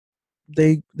Raptors,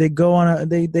 they go on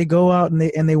they go out and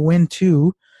they win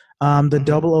two. The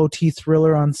double OT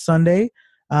thriller on Sunday,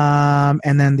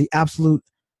 and then the absolute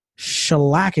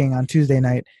shellacking on Tuesday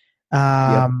night.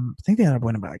 I think they ended up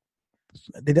winning by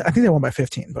I think they won by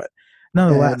 15, but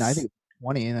nonetheless, I think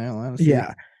 20.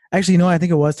 Yeah, actually, I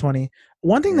think it was 20.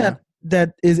 One thing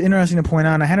that is interesting to point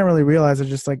out, and I hadn't really realized it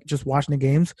just watching the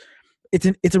games.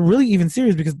 It's a really even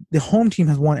series because the home team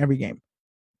has won every game.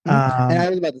 And I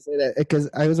was about to say that because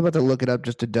I was about to look it up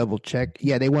just to double check.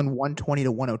 Yeah, they won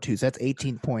 120-102, so that's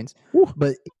 18 points. Woo.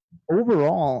 But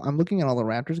overall, I'm looking at all the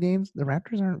Raptors games. The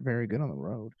Raptors aren't very good on the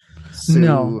road.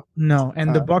 So, no,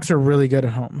 and the Bucks are really good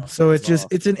at home. So it's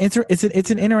an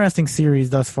interesting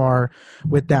series thus far.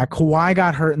 With that, Kawhi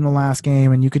got hurt in the last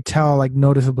game, and you could tell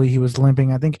noticeably he was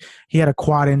limping. I think he had a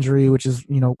quad injury, which is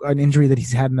an injury that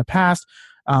he's had in the past.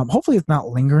 Hopefully, it's not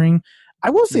lingering. I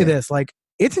will say this,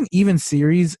 it's an even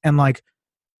series, and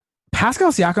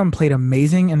Pascal Siakam played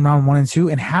amazing in round 1 and 2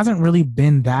 and hasn't really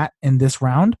been that in this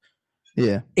round.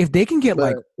 Yeah. If they can get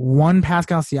one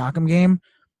Pascal Siakam game.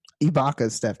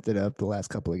 Ibaka's stepped it up the last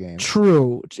couple of games.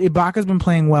 True. Ibaka's been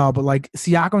playing well, but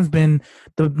Siakam's been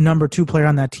the number 2 player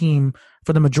on that team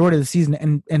for the majority of the season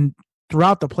and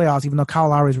throughout the playoffs, even though Kyle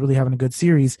Lowry is really having a good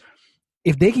series.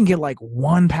 If they can get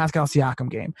one Pascal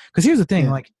Siakam game. Because here's the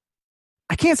thing,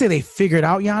 I can't say they figured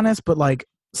out Giannis, but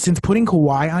since putting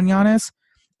Kawhi on Giannis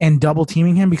and double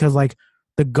teaming him, because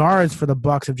the guards for the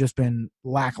Bucks have just been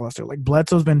lackluster.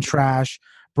 Bledsoe's been trash.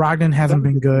 Brogdon hasn't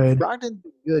been good. Brogdon's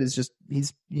been good. It's just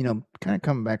he's kind of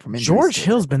coming back from injury. George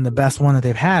Hill's been the best one that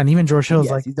they've had, and even George Hill's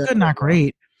good, not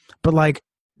great. But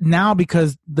now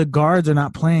because the guards are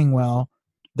not playing well,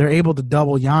 they're able to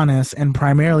double Giannis and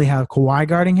primarily have Kawhi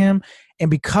guarding him. And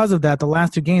because of that, the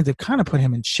last 2 games they've kind of put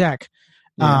him in check.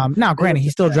 Yeah. Now, granted, he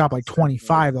still dropped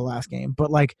 25 the last game, but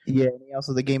and he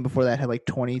also the game before that had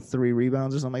 23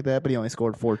 rebounds or something like that, but he only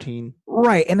scored 14.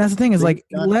 Right, and that's the thing is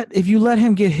if you let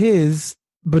him get his,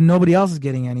 but nobody else is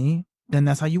getting any, then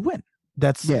that's how you win.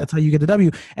 That's how you get the W,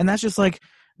 and that's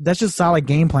just solid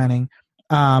game planning.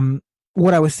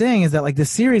 What I was saying is that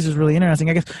this series is really interesting.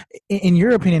 I guess in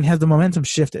your opinion, has the momentum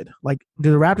shifted?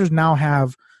 Do the Raptors now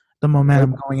have the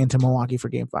momentum going into Milwaukee for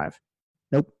Game 5?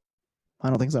 Nope, I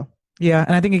don't think so. Yeah,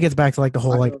 and I think it gets back to the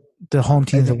whole the home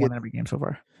teams have won every game so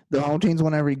far. The home teams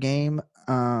won every game.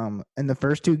 And the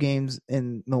first 2 games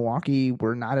in Milwaukee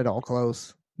were not at all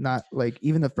close. Not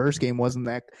even the first game wasn't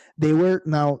that. They were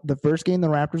the first game the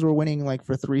Raptors were winning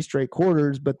for 3 straight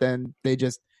quarters, but then they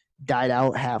just died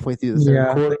out halfway through the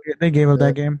third quarter. They gave up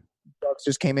that game. Bucks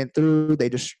just came in through. They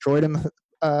destroyed them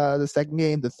the second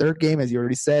game. The third game, as you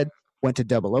already said, went to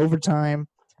double overtime.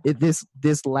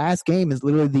 this last game is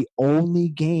literally the only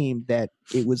game that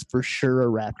it was for sure a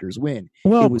Raptors win.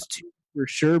 Well, it was 2 for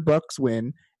sure Bucks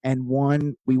win, and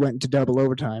 1 we went into double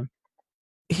overtime.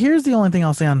 Here's the only thing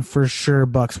I'll say on for sure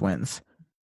Bucks wins.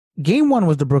 Game 1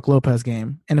 was the Brook Lopez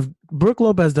game, and if Brook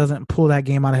Lopez doesn't pull that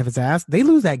game out of his ass, they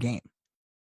lose that game.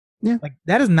 Yeah, like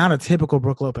that is not a typical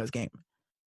Brook Lopez game.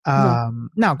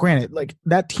 Now, granted, like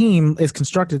that team is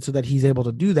constructed so that he's able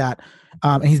to do that,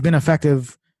 and he's been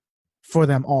effective for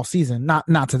them all season.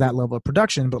 Not to that level of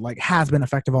production, but like has been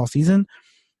effective all season.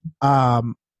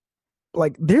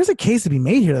 Like there's a case to be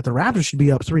made here that the Raptors should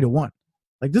be up 3-1.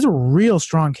 Like there's a real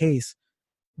strong case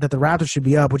that the Raptors should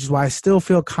be up, which is why I still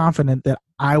feel confident that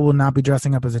I will not be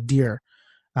dressing up as a deer,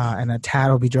 and that Tad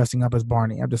will be dressing up as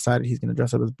Barney. I've decided he's going to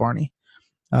dress up as Barney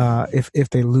if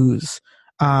they lose.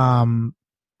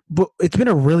 But it's been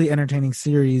a really entertaining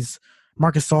series.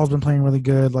 Marcus Gasol's been playing really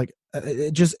good. Like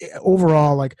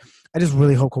overall, like I just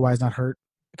really hope Kawhi's not hurt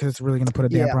because it's really going to put a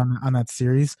damper on that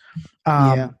series.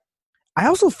 I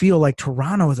also feel like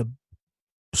Toronto is a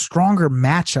stronger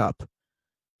matchup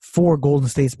for Golden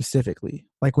State specifically.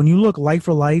 Like when you look like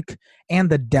for like and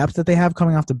the depth that they have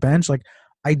coming off the bench, like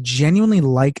I genuinely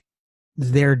like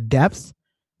their depth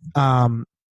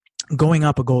going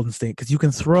up a Golden State because you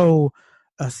can throw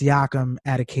a Siakam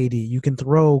at a KD. You can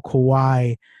throw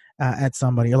Kawhi at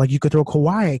somebody, or like you could throw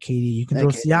Kawhi at KD. You can throw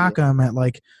Siakam at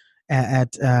like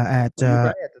at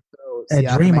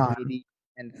Draymond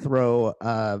and throw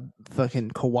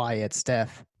fucking Kawhi at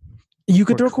Steph. You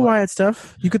could throw Kawhi at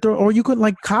Steph. You could throw, or you could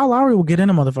like Kyle Lowry will get in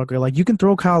a motherfucker. Like you can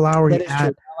throw Kyle Lowry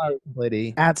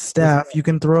at Steph. You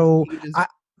can throw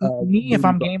me if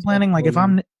I'm game planning. Like if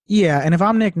I'm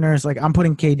Nick Nurse, like I'm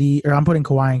putting KD or I'm putting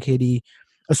Kawhi and KD,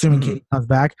 assuming KD comes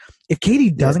back. If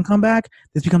KD doesn't come back,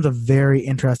 this becomes a very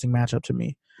interesting matchup to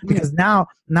me because now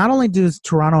not only does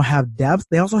Toronto have depth,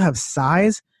 they also have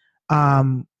size,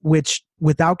 which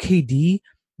without KD,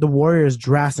 the Warriors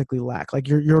drastically lack. Like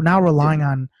you're now relying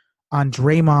on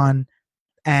Draymond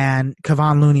and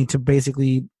Kevon Looney to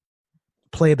basically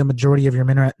play the majority of your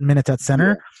minutes at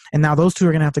center, and now those two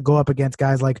are going to have to go up against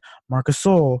guys like Marcus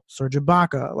Gasol, Serge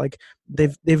Ibaka. Like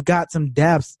they've got some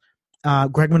depth.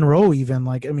 Greg Monroe, even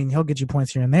like I mean, he'll get you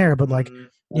points here and there, but like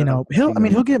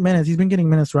he'll get minutes. He's been getting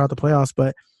minutes throughout the playoffs,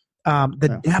 but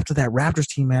the depth of that Raptors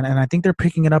team, man, and I think they're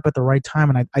picking it up at the right time,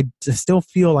 and I just still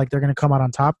feel like they're going to come out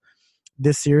on top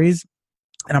this series.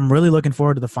 And I'm really looking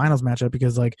forward to the finals matchup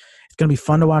because like it's going to be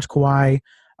fun to watch Kawhi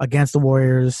against the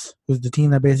Warriors, who's the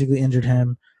team that basically injured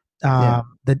him.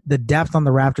 The depth on the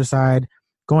Raptor side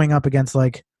going up against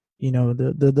like,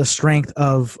 the strength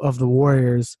of the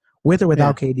Warriors with or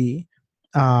without KD.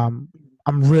 I'm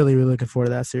really, really looking forward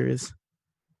to that series.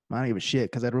 I don't give a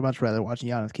shit because I'd much rather watch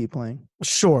Giannis keep playing.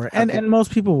 Sure. And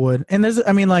most people would. And he's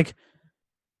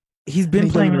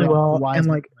been playing really well. And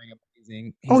like,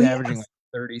 amazing. He's averaging like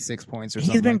 36 points or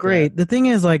something. He's been great. The thing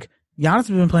is, like, Giannis has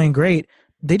been playing great.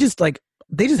 They just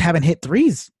haven't hit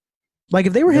threes. Like,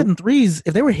 if they were hitting threes,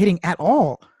 if they were hitting at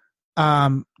all,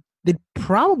 they'd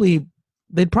probably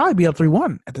be up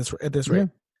 3-1 at this rate.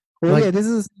 Well, this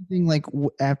is the same thing. Like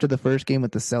after the first game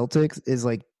with the Celtics, is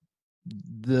like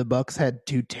the Bucks had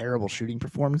 2 terrible shooting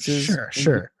performances.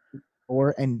 Sure.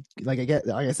 And like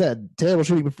I said, terrible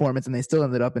shooting performance, and they still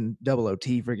ended up in double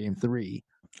OT for game 3.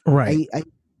 Right.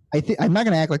 I think I'm not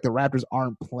going to act like the Raptors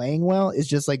aren't playing well. It's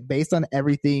just like based on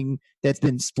everything that's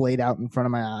been splayed out in front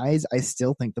of my eyes, I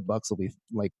still think the Bucks will be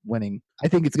like winning. I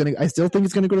still think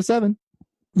it's going to go to 7.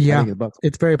 Yeah,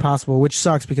 it's very possible, which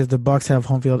sucks because the Bucks have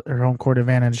home court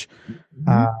advantage.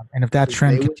 And if that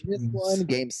trend continues,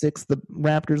 game 6 the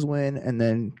Raptors win, and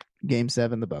then game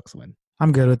 7 the Bucks win.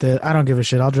 I'm good with it. I don't give a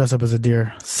shit. I'll dress up as a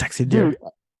deer, sexy deer. Dude,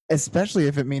 especially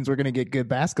if it means we're going to get good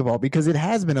basketball because it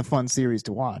has been a fun series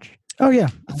to watch. Oh yeah,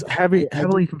 it's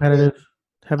heavily competitive.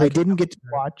 I didn't get to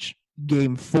watch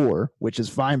game 4, which is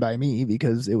fine by me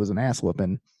because it was an ass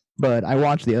whooping. But I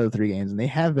watched the other 3 games, and they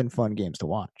have been fun games to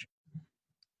watch.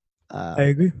 I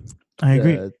agree.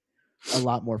 A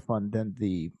lot more fun than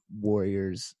the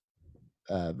Warriors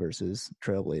versus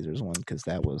Trailblazers one because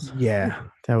that was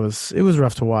it was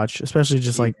rough to watch, especially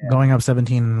just like going up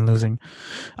 17 and losing.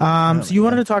 So you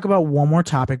wanted to talk about one more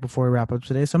topic before we wrap up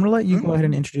today, so I'm gonna let you go ahead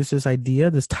and introduce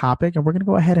this topic, and we're gonna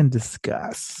go ahead and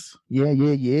discuss.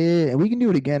 And we can do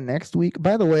it again next week.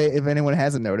 By the way, if anyone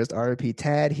hasn't noticed, RIP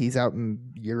Tad, he's out in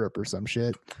Europe or some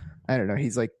shit. I don't know.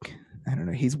 He's like,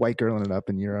 he's white girling it up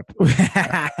in Europe.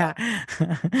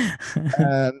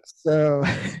 So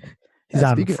he's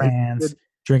out in France,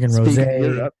 drinking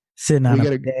rosé, sitting on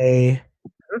a day.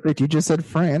 Perfect. You just said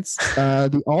France.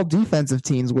 The all defensive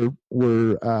teams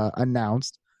were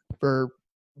announced for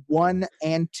 1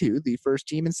 and 2, the first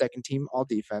team and second team, all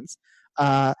defense.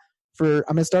 I'm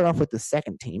going to start off with the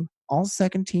second team. All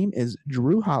second team is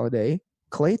Drew Holiday,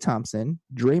 Klay Thompson,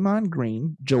 Draymond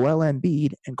Green, Joel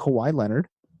Embiid, and Kawhi Leonard.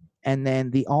 And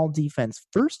then the all defense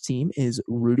first team is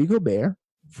Rudy Gobert,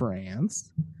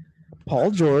 France,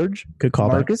 Paul George, good call,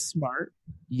 Marcus Smart,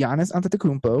 Giannis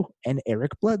Antetokounmpo, and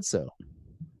Eric Bledsoe.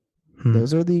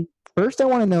 Those are the first. I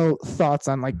want to know thoughts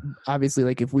on, like, obviously,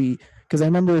 like, if we, because I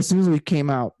remember as soon as we came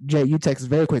out, Jay, you texted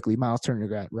very quickly, Miles Turner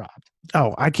got robbed.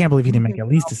 Oh, I can't believe he didn't make at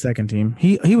least a second team.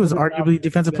 He was arguably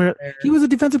defensive player. He was a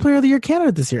defensive player of the year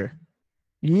candidate this year.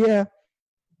 Yeah.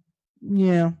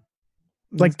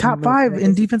 Like top 5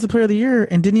 in defensive player of the year,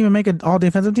 and didn't even make an all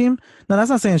defensive team. Now that's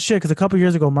not saying shit, because a couple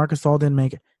years ago Marcus Gasol didn't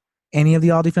make any of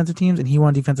the all defensive teams, and he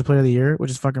won defensive player of the year,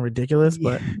 which is fucking ridiculous.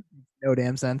 But no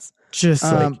damn sense. Just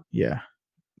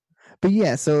But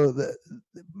yeah, so the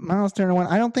Miles Turner one,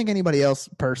 I don't think anybody else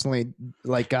personally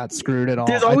like got screwed at all.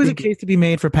 There's always a case to be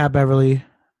made for Pat Beverly.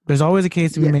 There's always a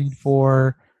case to be made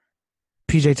for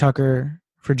PJ Tucker,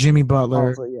 for Jimmy Butler.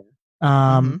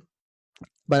 Also,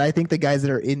 But I think the guys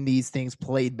that are in these things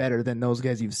played better than those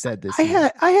guys you've said this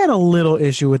year. I had a little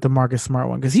issue with the Marcus Smart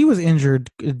one because he was injured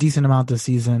a decent amount this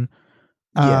season.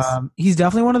 Yes. He's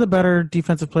definitely one of the better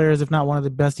defensive players, if not one of the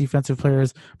best defensive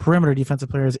players, perimeter defensive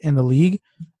players in the league,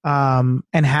 and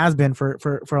has been for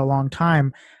a long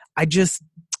time. I just,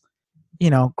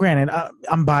 granted,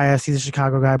 I'm biased. He's a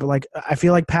Chicago guy, but like, I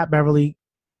feel like Pat Beverly,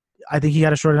 I think he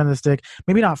got a short end of the stick.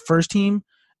 Maybe not first team.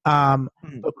 But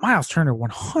Miles Turner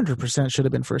 100% should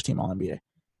have been first team All-NBA.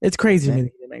 It's crazy to me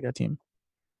that he didn't make that team.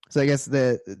 So I guess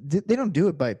they don't do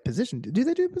it by position. Do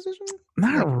they do position?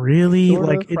 Not really.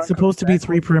 Like, it's supposed to be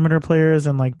 3 perimeter players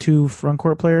and like 2 front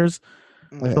court players.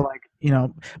 Okay. So like,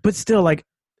 but still, like,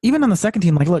 even on the second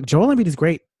team, like, look, Joel Embiid is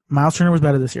great. Miles Turner was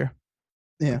better this year.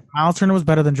 Yeah. Miles Turner was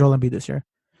better than Joel Embiid this year.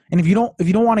 And if you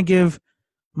don't want to give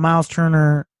Miles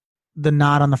Turner the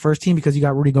nod on the first team because you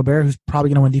got Rudy Gobert, who's probably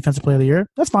going to win defensive player of the year,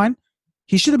 that's fine.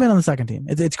 He should have been on the second team.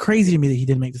 It's crazy to me that he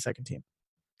didn't make the second team.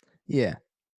 Yeah.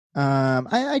 I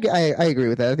agree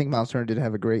with that. I think Miles Turner did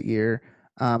have a great year.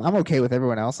 I'm okay with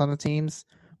everyone else on the teams.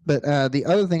 But the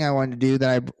other thing I wanted to do that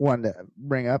I wanted to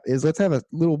bring up is let's have a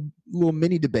little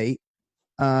mini debate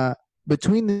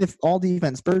between the all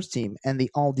defense first team and the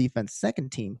all defense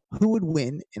second team. Who would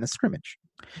win in a scrimmage?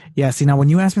 Yeah, see, now when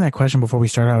you asked me that question before we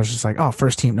started, I was just like, oh,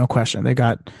 first team, no question. They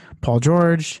got Paul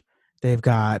George. They've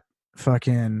got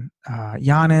fucking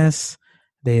Giannis.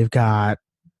 They've got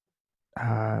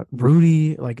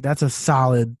Rudy. Like, that's a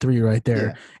solid 3 right there.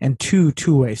 Yeah. And 2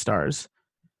 two-way stars.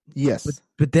 Yes.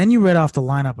 But then you read off the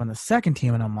lineup on the second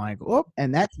team, and I'm like, oh,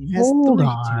 and that team has 3 two-way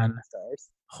stars.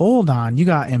 Hold on. You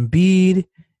got Embiid.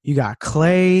 You got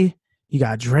Klay. You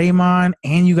got Draymond.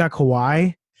 And you got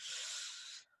Kawhi.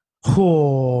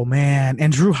 Oh, man.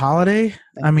 And Drew Holiday.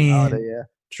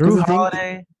 Drew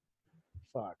Holiday.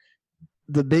 Fuck.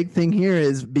 The big thing here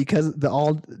is because the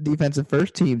all defensive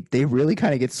first team, they really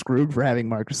kind of get screwed for having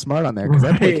Marcus Smart on there.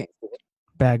 Right.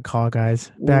 Bad call,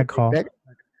 guys. Bad call.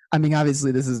 I mean,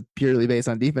 obviously, this is purely based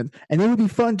on defense. And it would be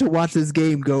fun to watch this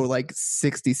game go like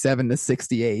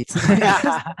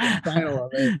 67-68. Final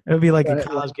of it. It would be like a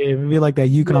college game. It would be like that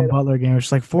UConn Butler game.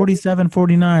 It's like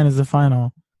 47-49 is the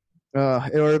final.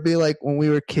 It would be like when we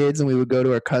were kids and we would go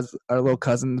to our little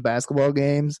cousins' basketball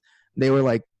games. They were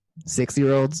like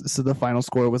 6-year-olds, so the final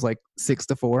score was like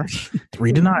 6-4,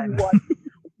 3-9.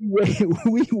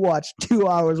 We watched 2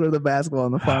 hours worth of basketball,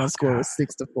 and the final score was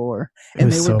 6-4, and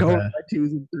they were going by 2s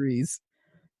and 3s.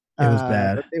 It was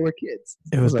bad. But they were kids.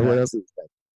 It was so bad. what else is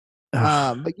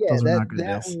that? But yeah,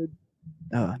 that would.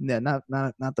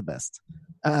 Not the best.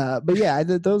 But yeah,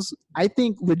 those. I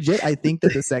think legit. I think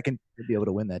that the second would be able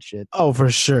to win that shit. Oh, for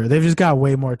sure. They've just got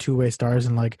way more two-way stars,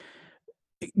 and like,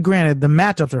 granted, the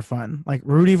matchups are fun. Like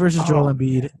Rudy versus Joel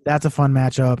Embiid, that's a fun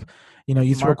matchup.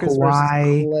 You throw Marcus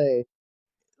Kawhi.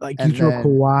 Like, you throw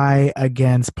Kawhi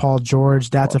against Paul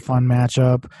George, that's a fun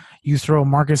matchup. You throw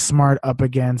Marcus Smart up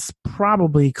against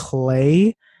probably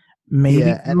Klay,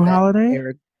 maybe Drew Holiday.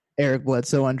 Eric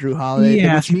Bledsoe on Drew Holiday.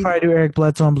 Yeah, you probably do Eric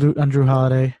Bledsoe on Drew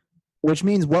Holiday. Which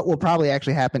means what will probably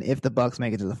actually happen if the Bucks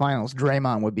make it to the finals,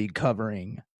 Draymond would be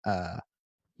covering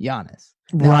Giannis.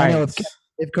 Now, right. I know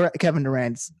if Kevin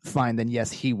Durant's fine, then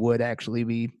yes, he would actually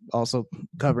be also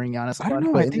covering Giannis. I don't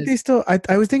know. I think they still. I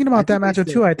was thinking about that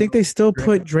matchup too. I think they still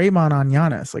put Draymond on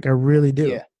Giannis. Like, I really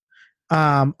do.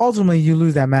 Yeah. Ultimately, you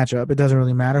lose that matchup. It doesn't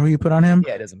really matter who you put on him.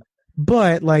 Yeah, it doesn't matter.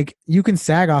 But like, you can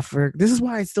sag off for. This is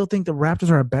why I still think the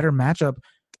Raptors are a better matchup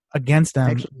against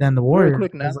them than the Warriors. Real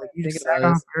quick now, like, you sag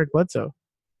off Eric Bledsoe.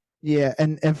 Yeah,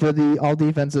 and for the all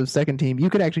defensive second team, you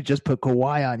could actually just put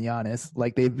Kawhi on Giannis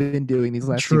like they've been doing these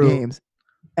last 2 games,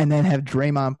 and then have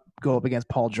Draymond go up against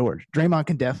Paul George. Draymond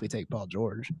can definitely take Paul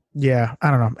George. Yeah,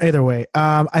 I don't know. Either way,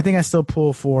 I think I still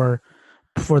pull for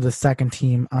the second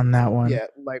team on that one. Yeah,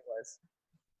 likewise.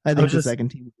 I think the second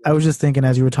team. I was just thinking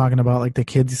as you were talking about like the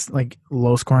kids like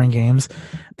low scoring games,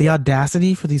 the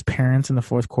audacity for these parents in the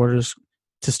fourth quarters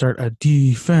to start a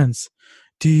defense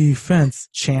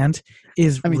chant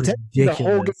is ridiculous. The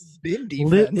whole game's been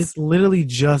defense. It's literally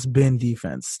just been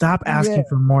defense. Stop asking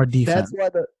for more defense.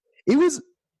 That's why it was,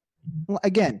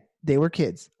 again, they were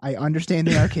kids. I understand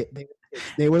they are kids.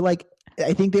 They were like,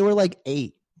 I think they were like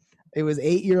 8. It was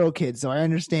 8-year-old kids, so I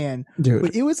understand. Dude.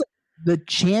 But it was the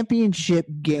championship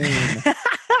game.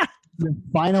 The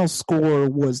final score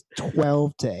was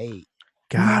 12-8.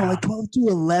 God, no, like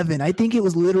 12-11. I think it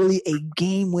was literally a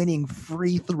game-winning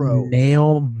free throw.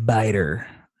 Nail biter.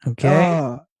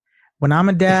 Okay. When I'm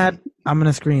a dad, I'm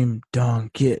gonna scream,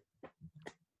 "Dunk it,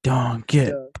 dunk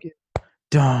it,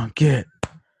 dunk it,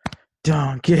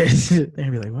 dunk it." They're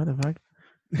gonna be like, "What the fuck?"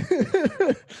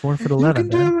 4 for 11. You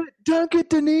can do it. Dunk it,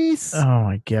 Denise. Oh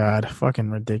my god, fucking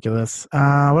ridiculous.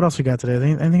 What else we got today?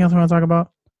 Anything else we want to talk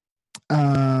about?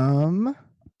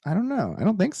 I don't know. I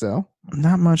don't think so.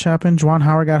 Not much happened. Juwan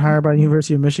Howard got hired by the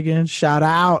University of Michigan. Shout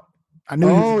out. I knew.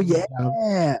 I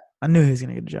knew he was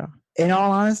gonna get a job. In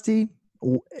all honesty,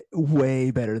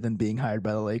 way better than being hired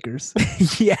by the Lakers.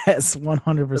 Yes,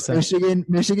 100%.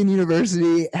 Michigan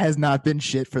University has not been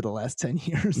shit for the last 10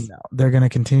 years. No, they're gonna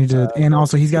continue to, and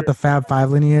also he's got the Fab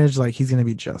Five lineage. Like he's gonna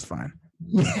be just fine.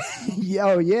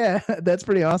 Yeah, that's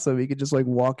pretty awesome. He could just like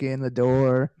walk in the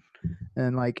door,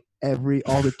 and like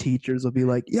all the teachers will be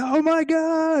like, "Oh my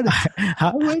god,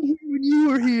 I went here when you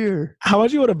were here." How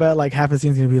much you would have bet like half his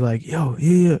team's gonna be like, "Yo,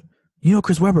 yeah, you know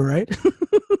Chris Webber, right?"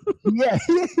 Yeah.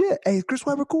 Hey, is Chris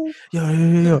Webber cool?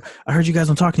 Yo. I heard you guys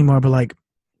don't talk anymore, but like,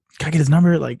 can I get his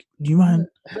number? Like, do you mind?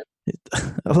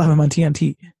 I'll have him on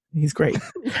TNT. He's great.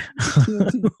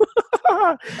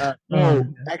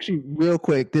 Actually, real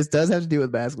quick, this does have to do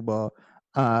with basketball.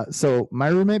 So my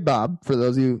roommate Bob, for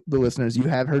those of you, the listeners, you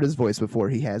have heard his voice before.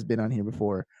 He has been on here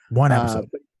before. One episode.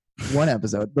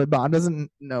 But Bob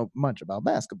doesn't know much about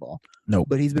basketball. No.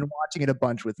 But he's been watching it a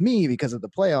bunch with me because of the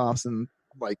playoffs and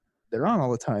like they're on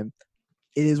all the time.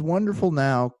 It is wonderful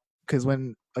now because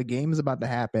when a game is about to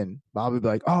happen, Bob will be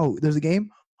like, "Oh, there's a game?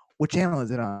 What channel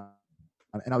is it on?"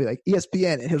 And I'll be like,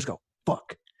 "ESPN," and he'll just go,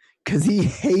 "Fuck," because he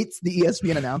hates the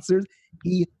ESPN announcers.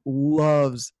 He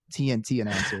loves TNT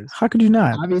announcers. How could you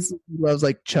not? Obviously, he loves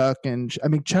like Chuck,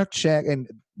 Shaq, and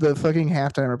the fucking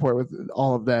halftime report with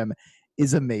all of them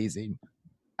is amazing.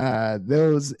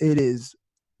 It is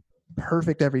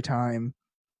perfect every time.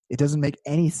 It doesn't make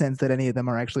any sense that any of them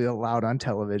are actually allowed on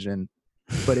television,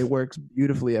 but it works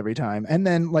beautifully every time. And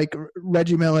then like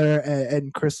Reggie Miller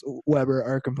and Chris Webber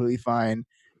are completely fine.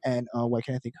 And why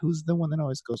can't I think who's the one that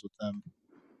always goes with them?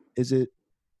 Is it?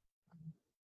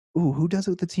 Ooh, who does it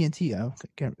with the TNT?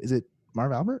 Is it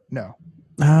Marv Albert? No.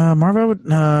 Marv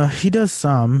Albert. He does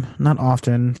some, not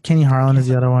often. Kenny Harlan is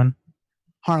the other one.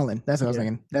 Harlan, that's what I was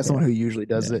thinking. That's the one who usually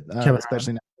does it,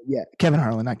 especially now. Yeah, Kevin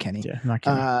Harlan, not Kenny. Yeah, not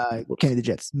Kenny. Kenny the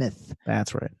Jet Smith.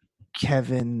 That's right.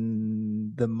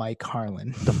 Kevin the Mike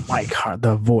Harlan.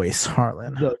 The voice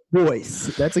Harlan. The voice.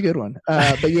 That's a good one.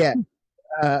 But yeah,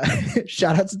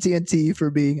 shout out to TNT for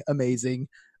being amazing.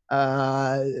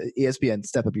 ESPN,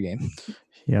 step up your game.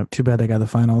 Yep. Too bad they got the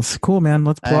finals. Cool, man.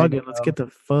 Let's plug it. Let's get the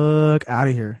fuck out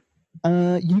of here.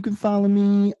 You can follow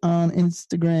me on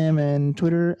Instagram and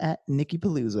Twitter at Nikki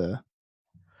Palooza.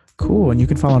 Cool. And you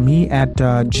can follow me at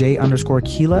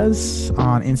J_Quiles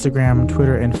on Instagram,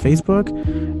 Twitter, and Facebook.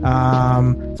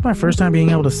 It's my first time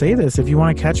being able to say this. If you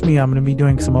want to catch me, I'm going to be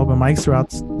doing some open mics throughout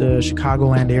the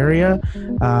Chicagoland area.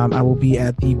 I will be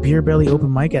at the Beer Belly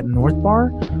Open Mic at North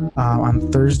Bar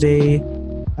on Thursday,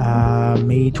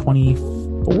 May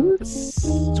 23rd.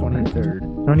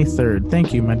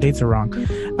 Thank you. My dates are wrong.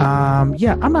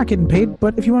 Yeah, I'm not getting paid,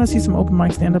 but if you want to see some open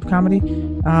mic stand-up comedy,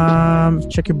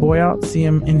 check your boy out. See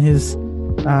him in his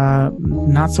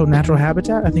not so natural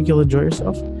habitat. I think you'll enjoy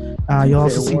yourself. You'll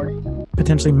also see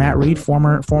potentially Matt Reed,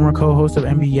 former co-host of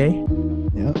NBA.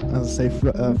 Yeah, I'll say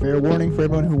fair warning for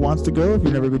everyone who wants to go. If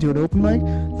you've never been to an open mic,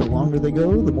 the longer they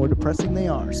go, the more depressing they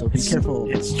are. So be careful.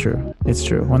 It's true.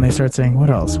 When they start saying, what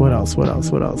else?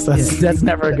 That's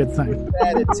never a good sign.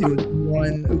 Attitude,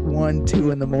 1,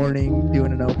 2 in the morning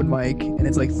doing an open mic, and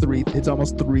it's like it's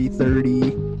almost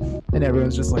 3:30, and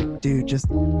everyone's just like, dude, just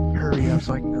hurry up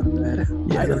so I can go to bed.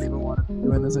 Yeah. I don't even want to be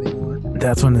doing this anymore.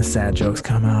 That's when the sad jokes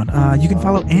come out. You can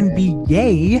follow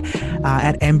NBA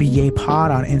at NBA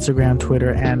Pod on Instagram,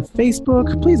 Twitter, and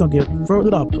Facebook. Please don't give.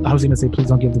 I was going to say, please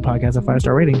don't give the podcast a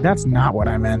 5-star rating. That's not what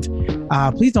I meant.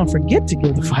 Please don't forget to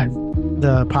give the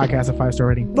podcast a 5-star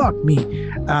rating. Fuck me.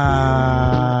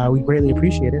 We greatly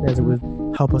appreciate it, as it would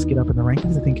help us get up in the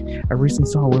rankings. I think I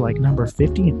recently saw we're like number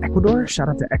 50 in Ecuador. Shout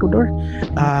out to Ecuador.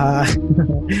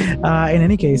 In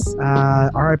any case,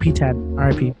 RIP Tad.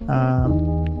 RIP.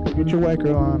 Get your white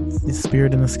girl on. The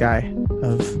spirit in the sky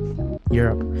of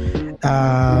Europe.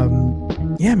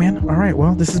 Yeah, man. All right.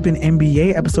 Well, this has been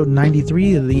NBA episode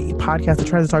 93, the podcast that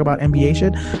tries to talk about NBA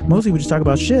shit. Mostly we just talk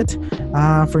about shit.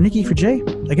 For Nikki, for Jay,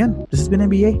 again, this has been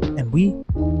NBA, and we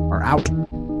are out.